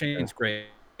 Tom Shane's great.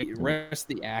 The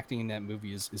rest of the acting in that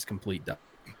movie is complete dumb.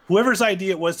 Whoever's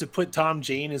idea it was to put Tom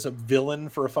Jane as a villain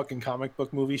for a fucking comic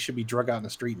book movie should be drug out in the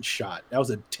street and shot. That was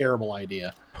a terrible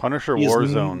idea. Punisher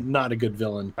Warzone. Not a good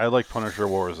villain. I like Punisher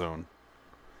Warzone.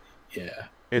 Yeah.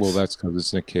 Well, that's because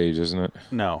it's Nick Cage, isn't it?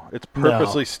 No, it's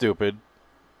purposely stupid,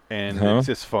 and it's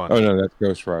just fun. Oh, no, that's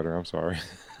Ghost Rider. I'm sorry.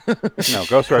 No,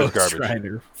 Ghost Rider's garbage.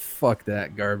 Rider. Fuck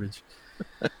that garbage.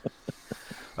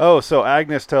 Oh, so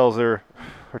Agnes tells him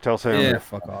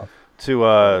fuck off.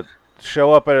 To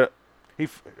show up at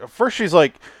first she's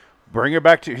like, bring her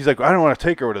back to. He's like, I don't want to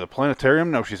take her to the planetarium.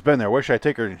 No, she's been there. Where should I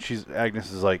take her? And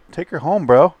Agnes is like, take her home,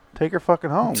 bro. Take her fucking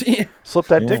home. Slip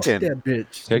that dick in. That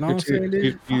bitch.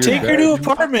 Take her to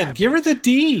apartment. Give her the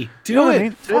D. Do it. I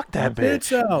mean, fuck that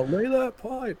bitch. Out. Lay that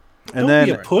pipe. And Don't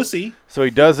be a pussy. So he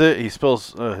does it. He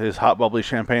spills his hot bubbly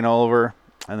champagne all over.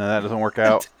 And then that doesn't work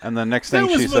out. And the next thing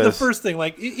she says... That was the first thing.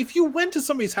 Like, if you went to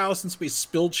somebody's house and somebody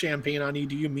spilled champagne on you,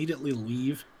 do you immediately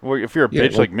leave? Well, if you're a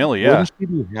bitch like Millie, Wouldn't she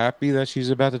be happy that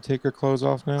she's about to take her clothes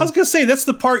off now? I was going to say, that's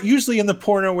the part usually in the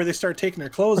porno where they start taking their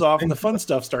clothes off and the fun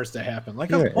stuff starts to happen.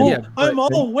 Like, I'm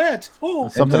all wet. Oh,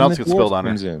 something else gets spilled on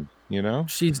her.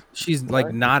 She's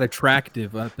like not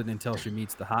attractive up until she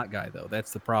meets the hot guy, though.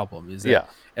 That's the problem. Is that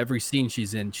every scene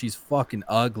she's in, she's fucking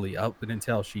ugly up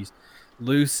until she's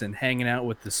loose and hanging out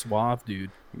with the suave dude.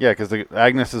 Yeah, because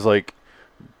Agnes is like,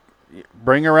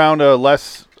 bring around a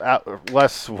less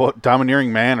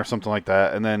domineering man or something like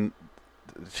that, and then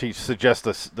she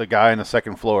suggests the guy on the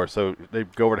second floor. So they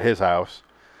go over to his house,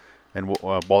 and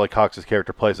Wally Cox's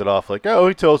character plays it off like, oh,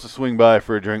 he told us to swing by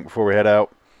for a drink before we head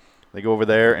out. They go over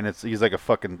there, and he's like a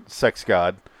fucking sex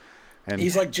god. And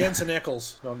he's like Jensen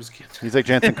Ackles. No, I'm just kidding. He's like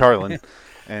Jensen Carlin.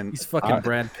 And he's fucking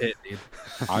Brad Pitt, dude.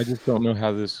 I just don't know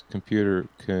how this computer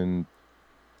can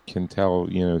tell,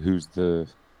 who's the,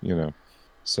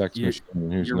 sex machine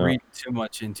and who's you're not. reading too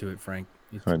much into it, Frank.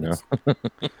 I know.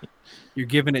 You're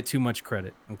giving it too much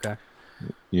credit, okay?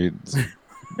 You,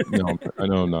 no, I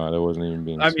know I'm not. I wasn't even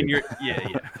being. I mean, serious. yeah.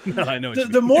 No, I know. What you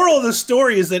The mean. moral of the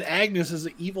story is that Agnes is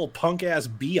an evil punk ass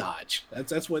biatch.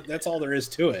 That's all there is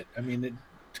to it. I mean,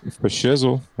 For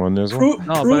shizzle, one nizzle. prove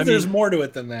No, but I there's mean- more to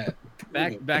it than that.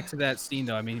 back to that scene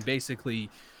though. I mean, basically,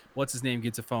 what's his name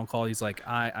gets a phone call. He's like,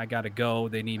 I gotta go.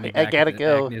 They need me. I Back gotta at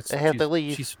go. Agnes. I have to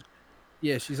She's-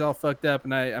 leave. she's all fucked up,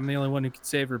 and I'm the only one who can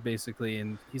save her, basically.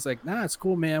 And he's like, nah, it's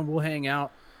cool, man. We'll hang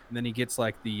out. And then he gets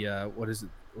like the what is it?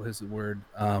 What is the word?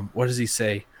 What does he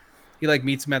say? He like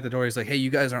meets him at the door. He's like, hey, you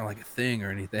guys aren't like a thing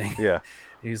or anything. Yeah.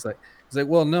 He's like,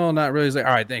 well, no, not really. He's like,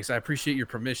 all right, thanks. I appreciate your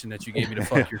permission that you gave me to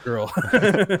fuck your girl.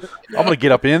 I'm gonna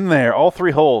get up in there, all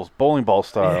 3 holes, bowling ball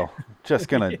style. Just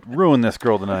gonna ruin this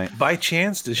girl tonight. By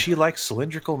chance, does she like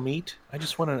cylindrical meat? I'm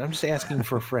just asking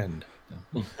for a friend.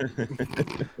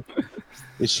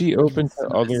 Is she open to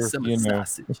other? Some You know,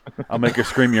 sausage. I'll make her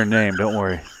scream your name. Don't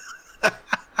worry.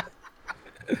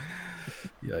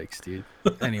 Yikes, dude.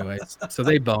 Anyways, so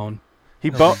they bone. He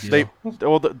No bu-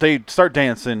 big they start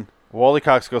dancing. Wally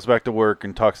Cox goes back to work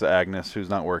and talks to Agnes, who's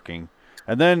not working.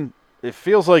 And then it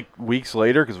feels like weeks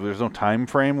later because there's no time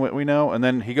frame we know. And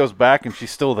then he goes back and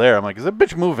she's still there. I'm like, is that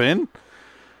bitch move in?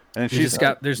 And She's she's just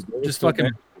got there's just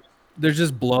fucking there's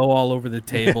just blow all over the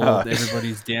table. Yeah.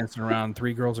 Everybody's dancing around.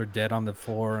 3 girls are dead on the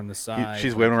floor on the side.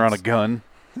 she's waving around a gun.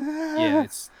 Yeah,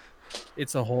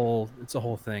 it's a whole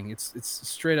thing. It's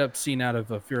straight up scene out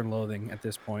of Fear and Loathing at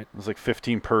this point. There's like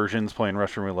 15 Persians playing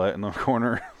Russian roulette in the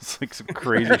corner. It's like some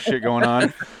crazy shit going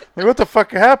on. Like, what the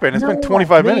fuck happened? It's been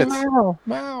 25 minutes.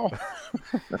 Wow.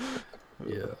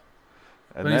 Yeah.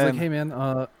 And But he's like, then- hey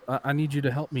man, I need you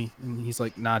to help me. And he's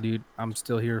like, nah, dude, I'm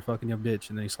still here fucking your bitch.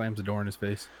 And then he slams the door in his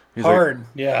face. he's like- Hard,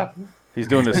 yeah. he's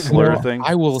doing this slur thing.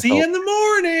 I will See you help. in the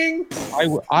morning.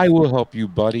 I will help you,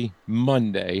 buddy.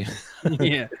 Monday.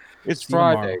 Yeah. It's See you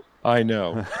tomorrow. Friday. I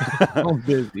know. I'm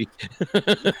busy.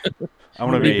 I'm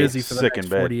gonna be busy for the sick next in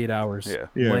bed. 48 hours. Yeah.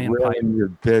 Yeah, laying pipe. railing your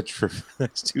bitch for the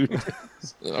next 2 days.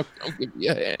 I'll give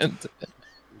you a hand.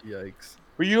 Yikes.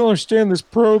 But you don't understand, this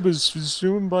probe is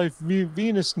consumed by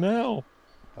Venus now.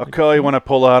 I'll call you when I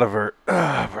pull out of her.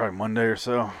 Probably Monday or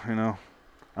so. You know,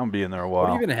 I'm gonna be in there a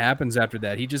while. What even happens after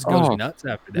that? He just goes Oh, nuts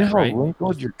after You know that, how right?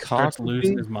 wrinkled your cock Starts would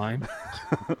losing be? his mind.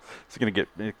 He's gonna get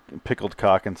pickled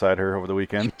cock inside her over the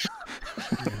weekend.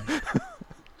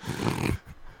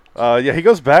 Yeah, he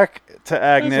goes back to That's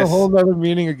Agnes. a whole other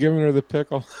meaning of giving her the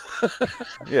pickle.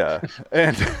 Yeah,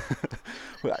 and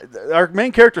our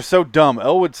main character's so dumb.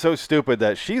 Elwood's so stupid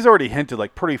that she's already hinted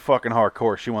like pretty fucking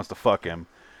hardcore she wants to fuck him,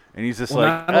 and he's just Well,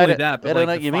 like, not only that, I but don't like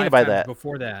know what the you mean 5 by times that.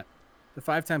 Before that, the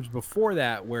 5 times before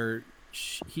that, where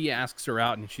he asks her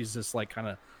out and she's just like kind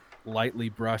of lightly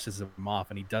brushes him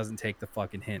off, and he doesn't take the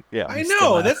fucking hint. yeah, I He know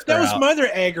still that asks her was out. my other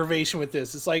aggravation with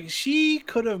this. It's like he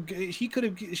could have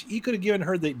given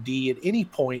her the D at any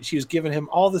point. She was giving him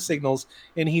all the signals,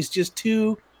 and he's just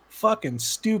too fucking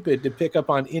stupid to pick up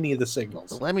on any of the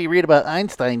signals. Let me read about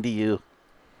Einstein to you.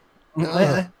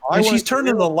 And she's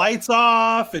turning the lights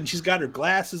off, and she's got her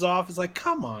glasses off. It's like,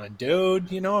 come on, dude.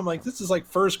 You know, I'm like, this is like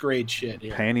first grade shit.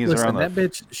 Here. panties Listen, around that the.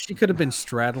 bitch, she could have been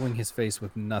straddling his face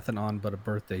with nothing on but a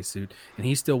birthday suit, and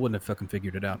he still wouldn't have fucking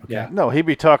figured it out. Okay? Yeah. No, he'd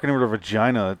be talking to her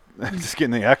vagina, just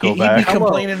getting the echo He'd be back.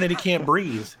 complaining that he can't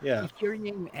breathe. Yeah. Your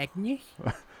name Agnes?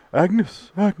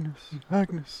 Agnes. I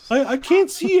can't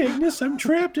see Agnes. I'm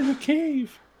trapped in a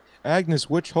cave. Agnes,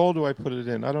 which hole do I put it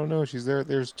in? I don't know. She's there.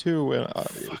 There's 2. And,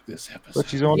 Fuck this episode. but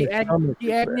she's on the stomach.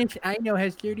 Agnes I know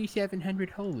has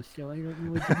 3,700 holes, so I don't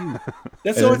know what to do.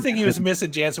 That's the only thing he was missing,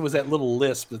 Jansen, was that little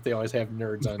lisp that they always have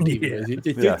nerds on TV.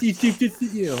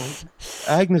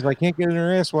 Agnes, I can't get in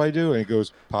her ass. Why do? And it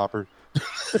goes, popper.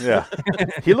 Yeah,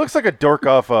 he looks like a dork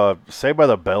off Saved by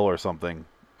the Bell or something.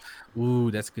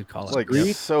 Ooh, that's a good call. Like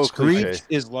Screech, so Screech cliche.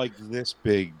 is like this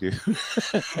big, dude.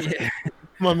 Yeah.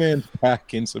 My man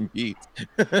packing some heat.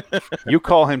 You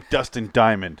call him Dustin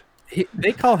Diamond.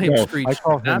 They call him No, Screech. I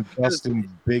call him not because- Dustin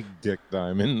Big Dick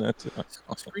Diamond. That's what I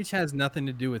call him. Screech has nothing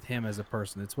to do with him as a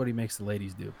person. It's what he makes the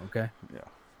ladies do. Okay.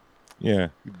 Yeah,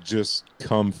 just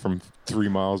come from 3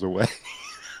 miles away.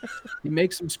 He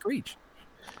makes them screech.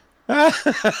 There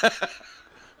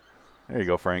you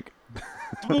go, Frank.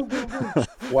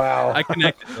 Wow. I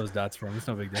connected those dots for him. It's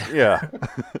no big deal. Yeah,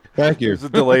 Thank you. there's a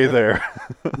delay there,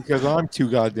 Because I'm too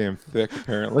goddamn thick,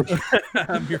 apparently.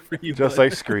 I'm here for you. just bud.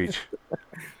 like Screech.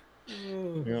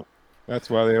 Yep. That's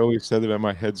why they always said that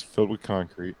my head's filled with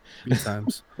concrete. Many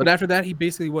times. But after that, he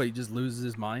basically he just loses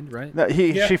his mind, right? No,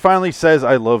 Yeah. She finally says,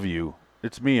 "I love you."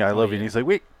 It's me. I love you. yeah. And he's like,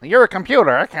 "Wait, you're a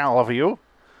computer. I can't love you."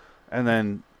 And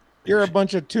then You're a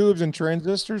bunch of tubes and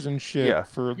transistors and shit Yeah.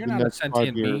 for You're the not a next 5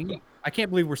 sentient years. being. I can't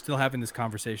believe we're still having this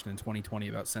conversation in 2020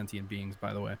 about sentient beings.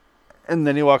 By the way, And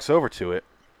then he walks over to it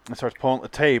and starts pulling the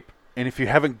tape. And if you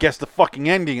haven't guessed the fucking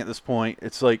ending at this point,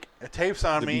 it's like, a tape's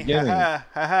on me. Ha ha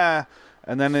ha ha.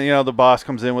 And then, the boss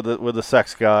comes in with the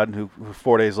sex god who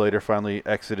 4 days later finally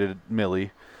exited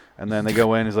Millie. And then they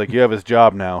go in. He's like, you have his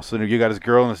job now. So you got his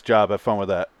girl and his job. Have fun with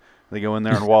that. They go in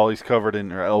there and Elwood's covered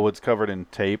in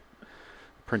tape.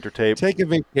 Printer tape. Take a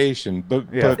vacation, but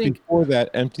before that,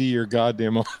 empty your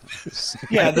goddamn office.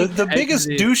 Yeah, the biggest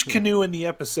douche canoe in the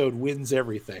episode wins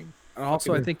everything. And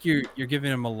also, I think you're giving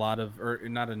him a lot of, or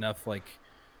not enough,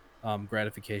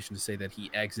 gratification to say that he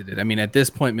exited. I mean, at this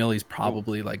point, Millie's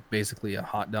probably basically a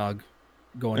hot dog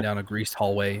going down a greased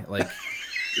hallway.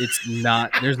 It's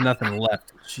not. There's nothing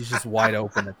left. She's just wide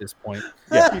open at this point.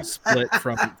 Yeah, split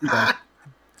from.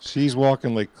 She's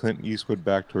walking like Clint Eastwood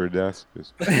back to her desk.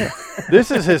 This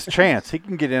is his chance. He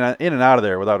can get in and out of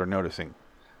there without her noticing.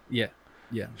 Yeah.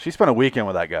 She spent a weekend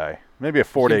with that guy. Maybe a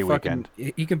 4-day weekend.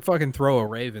 He can fucking throw a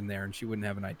raven there, and she wouldn't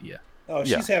have an idea. Oh,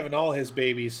 she's having all his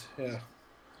babies. Yeah.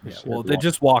 Yeah. Well, they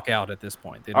just walk out at this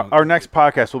point. They don't. Our next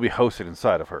podcast will be hosted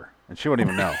inside of her, and she won't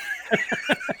even know.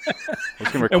 We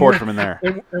can record from in there.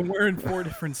 And we're in 4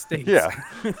 different states. Yeah.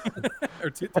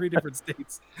 Or 3 different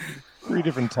states. 3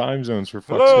 different time zones for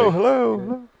fuck's sake.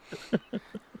 Hello.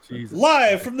 Jesus.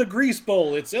 Live from the Grease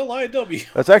Bowl, it's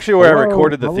LIW. That's actually where I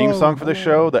recorded the theme song for the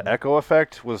show. The echo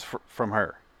effect was from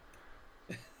her.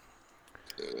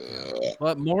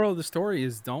 But moral of the story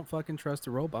is don't fucking trust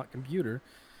a robot computer.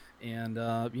 And,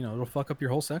 it'll fuck up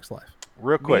your whole sex life.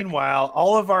 Real quick. Meanwhile,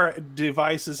 all of our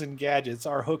devices and gadgets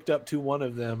are hooked up to one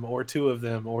of them or 2 of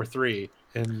them or 3.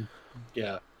 And,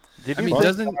 yeah.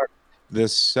 The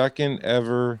second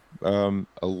ever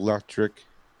electric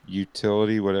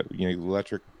utility,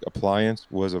 electric appliance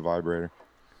was a vibrator.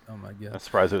 Oh, my God. I'm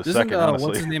surprised it was second, honestly.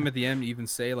 What's his name at the end even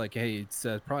say, hey, it's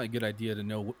probably a good idea to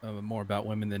know more about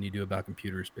women than you do about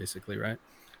computers, basically, right?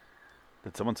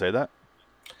 Did someone say that?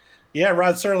 Yeah,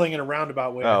 Rod Serling in a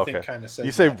roundabout way, I think, kind of said.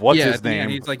 You say, that. what's his name?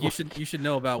 He's like, you should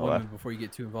know about women before you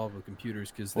get too involved with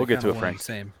computers because we'll get to it, Frank. The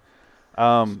same.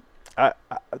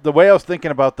 The way I was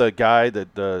thinking about the guy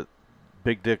the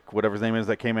big dick, whatever his name is,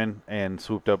 that came in and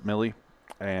swooped up Millie,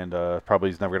 and probably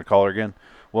he's never going to call her again,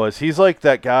 was he's like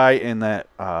that guy in that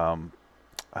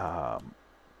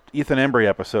Ethan Embry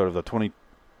episode of the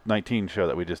 2019 show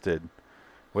that we just did.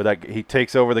 Where he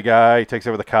takes over the guy, he takes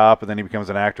over the cop, and then he becomes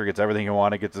an actor, gets everything he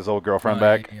wanted, gets his old girlfriend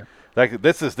back. Yeah.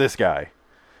 This is this guy.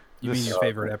 You mean your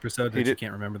favorite episode that you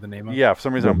can't remember the name of? Yeah, for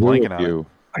some reason I'm blanking on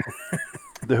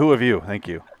it. The Who of You, thank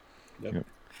you. Yep.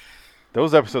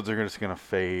 Those episodes are just going to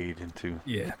fade into...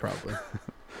 Yeah, probably.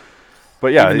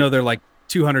 But yeah. Even though they're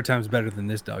 200 times better than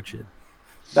this dog shit.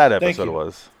 That episode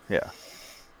was, yeah.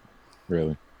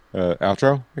 Really?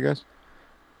 Outro, I guess?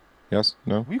 Yes?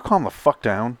 No? Will you calm the fuck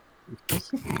down?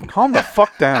 Calm the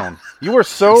fuck down. You are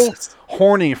so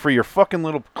horny for your fucking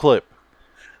little clip.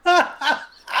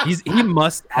 He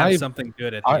must have something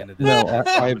good at the end of this. No,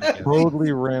 I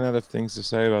totally ran out of things to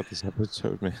say about this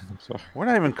episode, man. I'm sorry. We're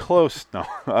not even close.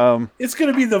 No. It's going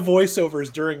to be the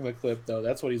voiceovers during the clip, though.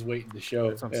 That's what he's waiting to show.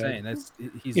 That's what I'm saying.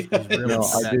 He's really no,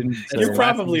 I didn't. You're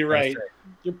probably right.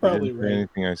 You're probably right.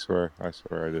 Anything? I swear I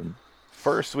didn't.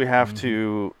 First, we have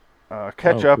to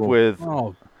catch up with.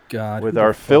 Oh God! With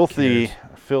our filthy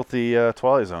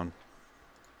Twilight Zone.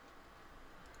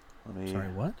 Sorry,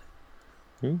 what?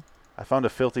 Who? I found a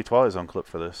filthy Twilight Zone clip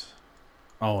for this.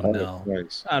 Oh no!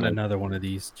 Nice. Not another one of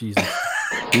these. Jesus.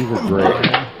 These are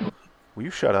great. Will you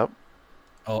shut up?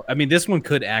 Oh, I mean, this one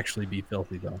could actually be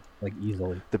filthy though,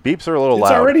 easily. The beeps are a little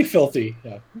loud. It's already filthy.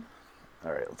 Yeah.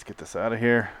 All right, let's get this out of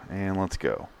here and let's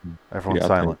go. Everyone's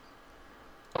silent.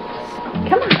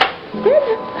 Come on.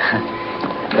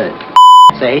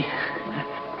 Say.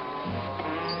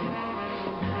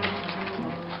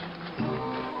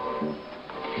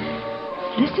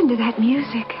 Listen to that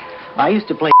music. I used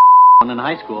to play in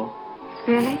high school.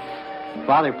 Really?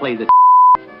 Father played the.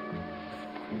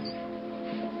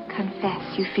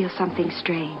 Confess you feel something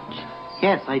strange.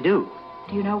 Yes, I do.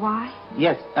 Do you know why?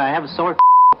 Yes, I have a sore.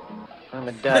 I'm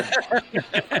a dud.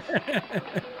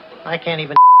 I can't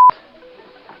even.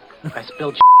 I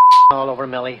spilled all over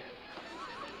Millie.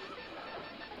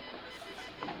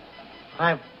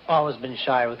 I've always been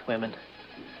shy with women.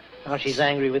 Now she's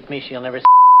angry with me, she'll never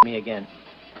me again.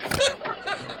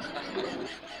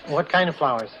 What kind of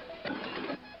flowers?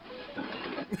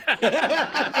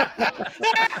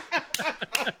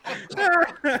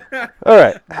 All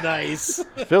right. Nice.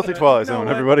 Filthy Twilight Zone,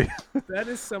 everybody. That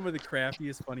is some of the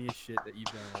crappiest, funniest shit that you've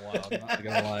done in a while. I'm not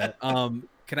gonna lie.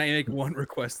 Can I make one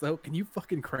request though? Can you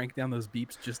fucking crank down those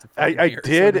beeps just to I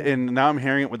did, and now I'm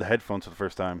hearing it with the headphones for the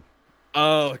first time.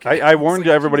 Oh, okay. I warned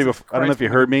everybody before. I don't know if you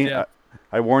heard me. Yeah.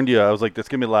 I warned you. I was like, "This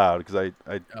gonna be loud," because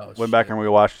I went back and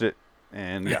rewatched it,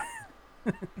 and yeah,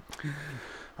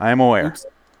 I am aware. Oops.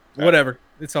 Whatever.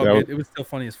 It's all good. It was still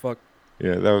funny as fuck.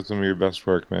 Yeah, that was some of your best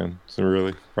work, man. So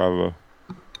really, bravo.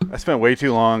 I spent way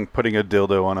too long putting a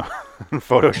dildo on a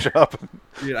Photoshop.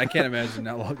 Dude, I can't imagine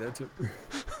how long that took.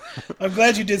 I'm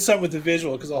glad you did something with the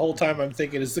visual, because the whole time I'm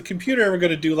thinking, is the computer ever going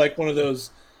to do like one of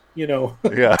those, Yeah.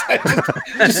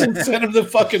 just send him the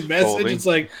fucking message. Holding. It's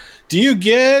like, do you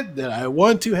get that I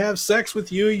want to have sex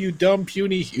with you, you dumb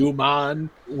puny human?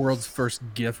 World's first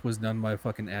GIF was done by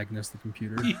fucking Agnes, the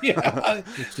computer. Yeah.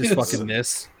 It's just fucking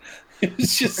this.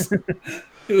 It's just,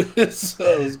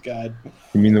 oh God.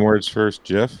 You mean the words first,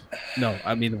 GIF? No,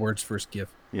 I mean the words first GIF.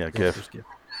 Yeah, World's GIF. First GIF.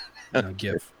 No,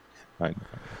 GIF.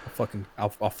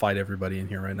 I'll fight everybody in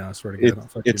here right now. I swear to God.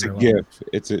 It's a GIF.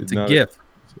 It's a not GIF.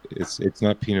 It's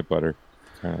not peanut butter.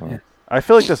 Yeah. I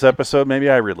feel like this episode, maybe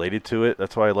I related to it.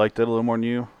 That's why I liked it a little more than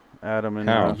you, Adam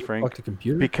and Frank. Fuck the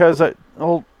computer? Because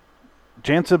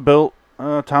Jansen built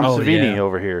Tom Savini yeah.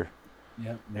 over here.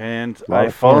 Yeah. And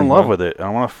I fell in love with it. I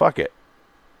want to fuck it.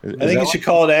 I think you should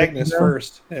call it Agnes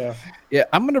first. Yeah. Yeah,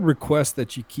 I'm going to request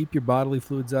that you keep your bodily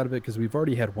fluids out of it, because we've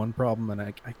already had one problem and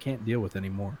I can't deal with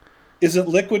anymore. Is it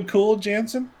liquid cooled,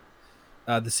 Jansen?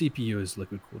 The CPU is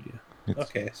liquid cooled, yeah.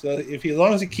 Okay, so as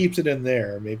long as he keeps it in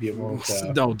there, maybe it won't.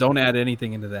 No, don't add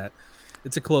anything into that.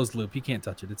 It's a closed loop. You can't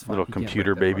touch it. It's fine. Little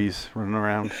computer babies running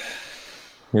around.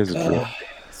 Here's a drill.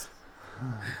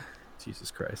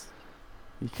 Jesus Christ.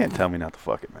 You can't tell me not to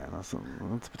fuck it, man.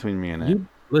 That's between me and it.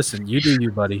 Listen, you do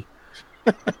you, buddy.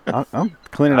 I'm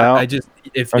cleaning it out. I just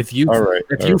if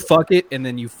you fuck it and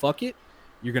then you fuck it,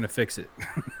 you're gonna fix it.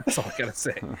 That's all I gotta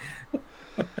say.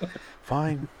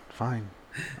 Fine.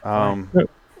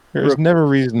 There's never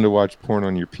reason to watch porn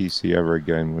on your PC ever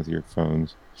again with your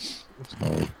phones.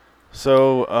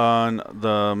 So on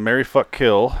the Marry Fuck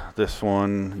Kill, this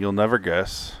one you'll never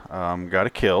guess. Got a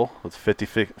kill with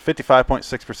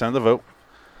 55.6% of the vote.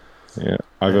 Yeah,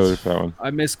 I voted for that one.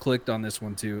 I misclicked on this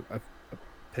one too. It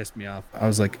pissed me off. I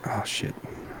was like, oh shit.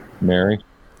 Mary?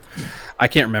 I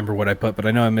can't remember what I put, but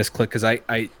I know I misclicked because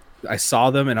I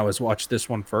saw them and I was watched this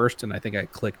one first, and I think I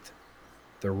clicked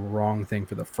the wrong thing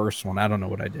for the first one. I don't know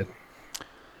what I did.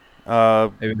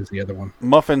 Maybe it was the other one.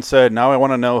 Muffin said, now I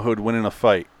want to know who'd win in a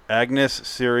fight. Agnes,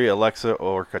 Siri, Alexa,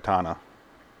 or Cortana?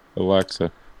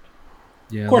 Alexa.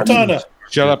 Yeah. Cortana.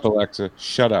 Shut up, Alexa.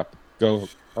 Shut up. Go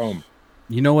home.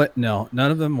 You know what? No, none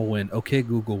of them will win. Okay,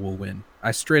 Google will win.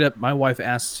 I straight up, my wife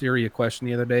asked Siri a question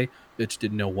the other day. Bitch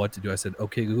didn't know what to do. I said,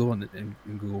 okay, Google. And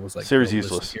Google was like, Siri's oh,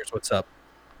 useless. Listen, here's what's up.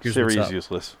 Siri's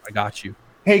useless. I got you.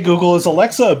 Hey, Google, is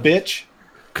Alexa a bitch?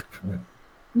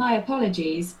 My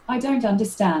apologies. I don't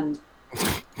understand.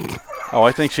 Oh,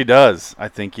 I think she does. I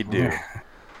think you do.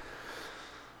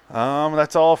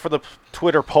 That's all for the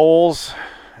Twitter polls.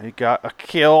 You got a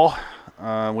kill.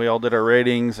 We all did our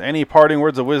ratings. Any parting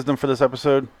words of wisdom for this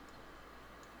episode?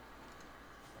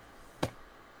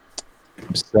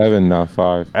 7, not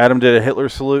 5. Adam did a Hitler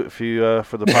salute if you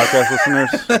for the podcast listeners.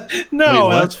 No,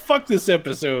 let's fuck this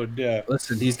episode. Yeah.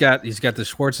 Listen, he's got the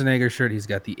Schwarzenegger shirt. He's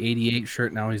got the 88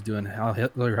 shirt. Now he's doing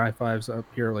Hitler high fives up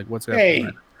here. Like, what's Hey,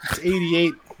 happening? it's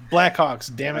 88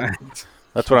 Blackhawks. Damn it.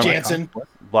 That's what Jansen.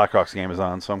 Blackhawks game is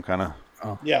on, so I'm kind of.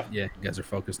 Oh yeah. You guys are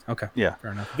focused. Okay. Yeah.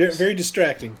 Fair enough. Very, very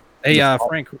distracting. Hey,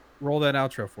 Frank, roll that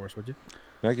outro for us, would you?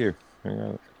 Thank you. I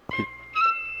got it.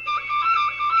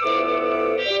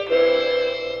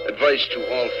 Advice to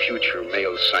all future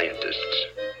male scientists.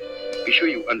 Be sure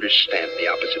you understand the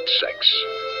opposite sex,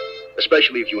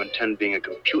 especially if you intend being a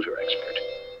computer expert.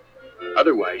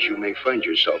 Otherwise, you may find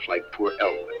yourself like poor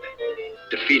Elwood,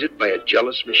 defeated by a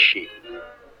jealous machine,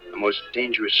 the most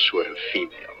dangerous sort of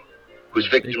female, whose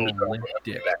victims are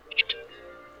banished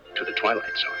to the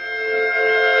Twilight Zone.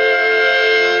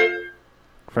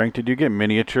 Frank, did you get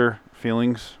miniature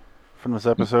feelings from this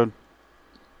episode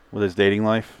with his dating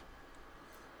life?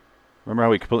 Remember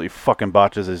how he completely fucking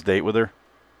botches his date with her?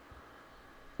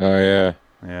 Oh, yeah.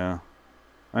 Yeah.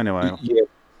 Anyway. Yeah.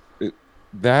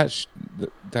 That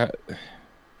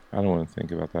I don't want to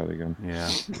think about that again. Yeah.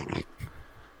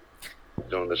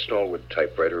 On the stalwart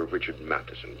typewriter of Richard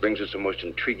Matheson brings us a most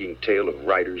intriguing tale of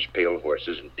riders, pale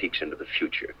horses, and peeks into the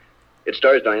future. It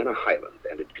stars Diana Hyland,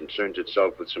 and it concerns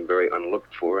itself with some very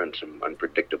unlooked for and some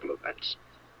unpredictable events.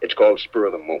 It's called Spur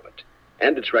of the Moment,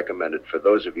 and it's recommended for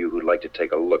those of you who'd like to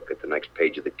take a look at the next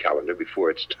page of the calendar before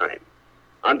it's time.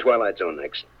 On Twilight Zone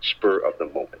next, Spur of the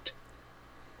Moment.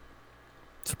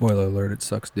 Spoiler alert, it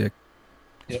sucks dick.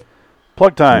 Yep.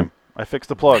 Plug time. I fixed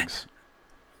the plugs.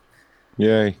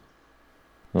 Yay.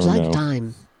 Oh, Plug no.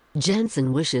 time.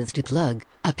 Jensen wishes to plug,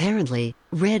 apparently,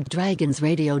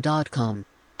 RedDragonsRadio.com.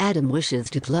 Adam Wishes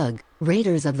to Plug,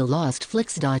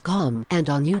 RaidersOfTheLostFlix.com, and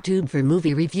on YouTube for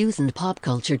movie reviews and pop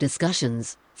culture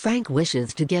discussions. Frank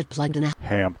wishes to get plugged in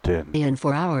Hampton. And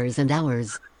for hours and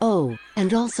hours. Oh,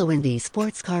 and also in the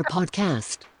Sports Car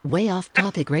Podcast, Way Off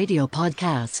Topic Radio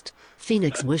Podcast.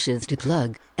 Phoenix wishes to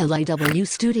plug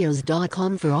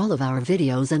LIWstudios.com for all of our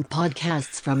videos and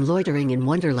podcasts from Loitering in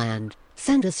Wonderland.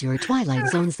 Send us your Twilight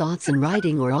Zone thoughts in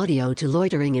writing or audio to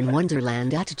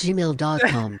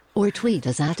loiteringinwonderland@gmail.com or tweet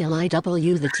us at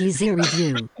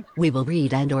LIWTheTZReview. We will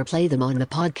read and or play them on the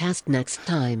podcast next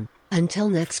time. Until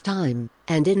next time,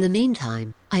 and in the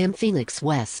meantime, I am Phoenix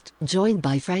West, joined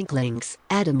by Frank Links,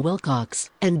 Adam Wilcox,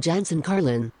 and Jansen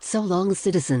Carlin. So long,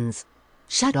 citizens.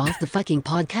 Shut off the fucking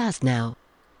podcast now.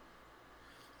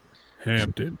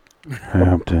 Hampton.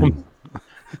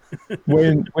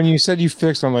 When you said you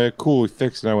fixed, I'm like, cool, he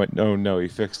fixed it. And I went, no, he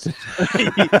fixed it.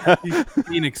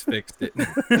 Phoenix fixed it.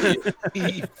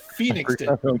 He Phoenixed it.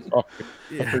 I forgot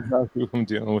who I'm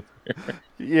dealing with here.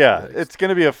 Yeah, it's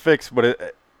gonna be a fix,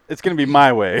 but it's gonna be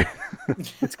my way.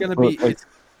 It's gonna be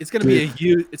it's gonna be a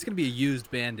used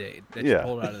Band-Aid that you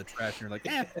pulled out of the trash and you're like,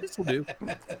 this will do.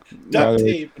 Duct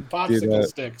tape and popsicle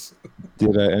sticks.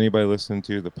 Did anybody listen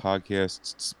to the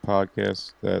podcast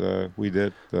that we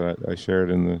did that I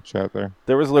shared in the chat there?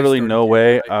 There was literally no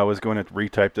way I was going to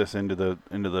retype this into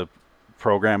the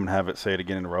program and have it say it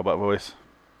again in a robot voice.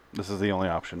 This is the only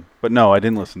option. But no, I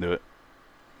didn't listen to it.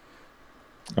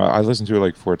 I listened to it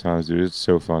like 4 times, dude. It's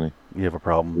so funny. You have a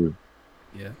problem.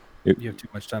 Yeah. You have too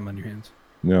much time on your hands.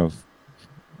 No.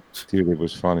 Dude, it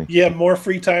was funny. You have more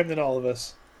free time than all of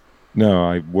us. No,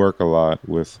 I work a lot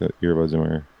with earbuds in my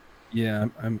ear. Yeah,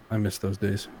 I miss those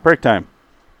days. Break time.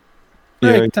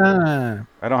 Break time.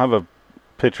 I don't have a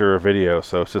picture or video,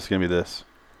 so it's just going to be this.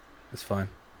 That's fine.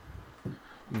 I'm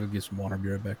going to get some water. I'll be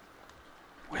right back.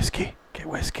 Whiskey. Get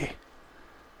whiskey.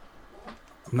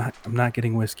 I'm not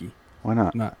getting whiskey. Why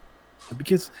not? I'm not.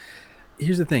 Because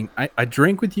here's the thing. I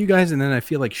drink with you guys and then I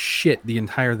feel like shit the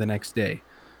next day.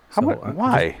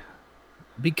 Why?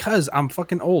 Because I'm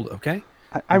fucking old, okay?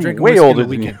 I'm way older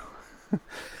than you.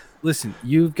 Listen,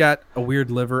 you've got a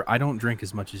weird liver. I don't drink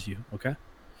as much as you, okay?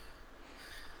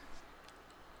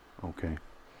 Okay.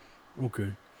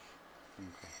 Okay.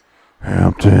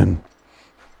 Hampton.